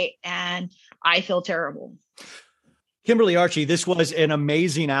right. And I feel terrible. Kimberly Archie, this was an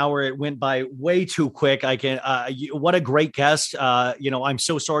amazing hour. It went by way too quick. What a great guest. I'm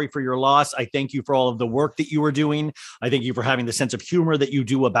so sorry for your loss. I thank you for all of the work that you were doing. I thank you for having the sense of humor that you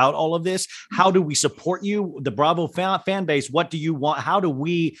do about all of this. How do we support you? The Bravo fan base, what do you want? How do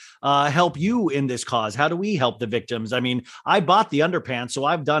we help you in this cause? How do we help the victims? I mean, I bought the underpants, so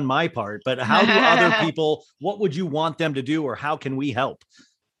I've done my part, but how do other people, what would you want them to do or how can we help?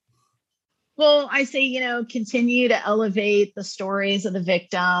 Well, I say, continue to elevate the stories of the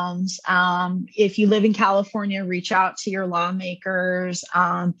victims. If you live in California, reach out to your lawmakers.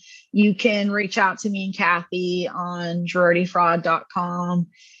 You can reach out to me and Kathy on GirardiFraud.com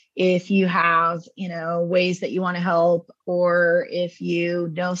if you have, ways that you want to help, or if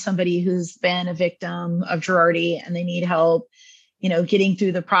you know somebody who's been a victim of Girardi and they need help, getting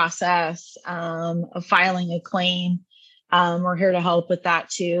through the process of filing a claim. We're here to help with that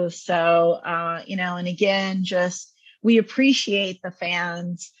too. So, and again, we appreciate the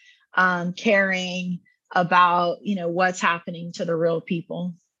fans caring about, what's happening to the real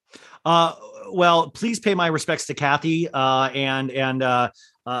people. Well, please pay my respects to Kathy. I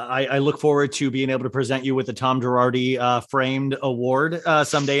look forward to being able to present you with the Tom Girardi framed award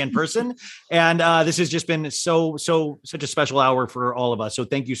someday in person. And this has just been such a special hour for all of us. So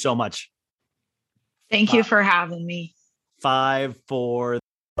thank you so much. Thank you for having me. 5, 4.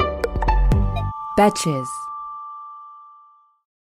 Betches.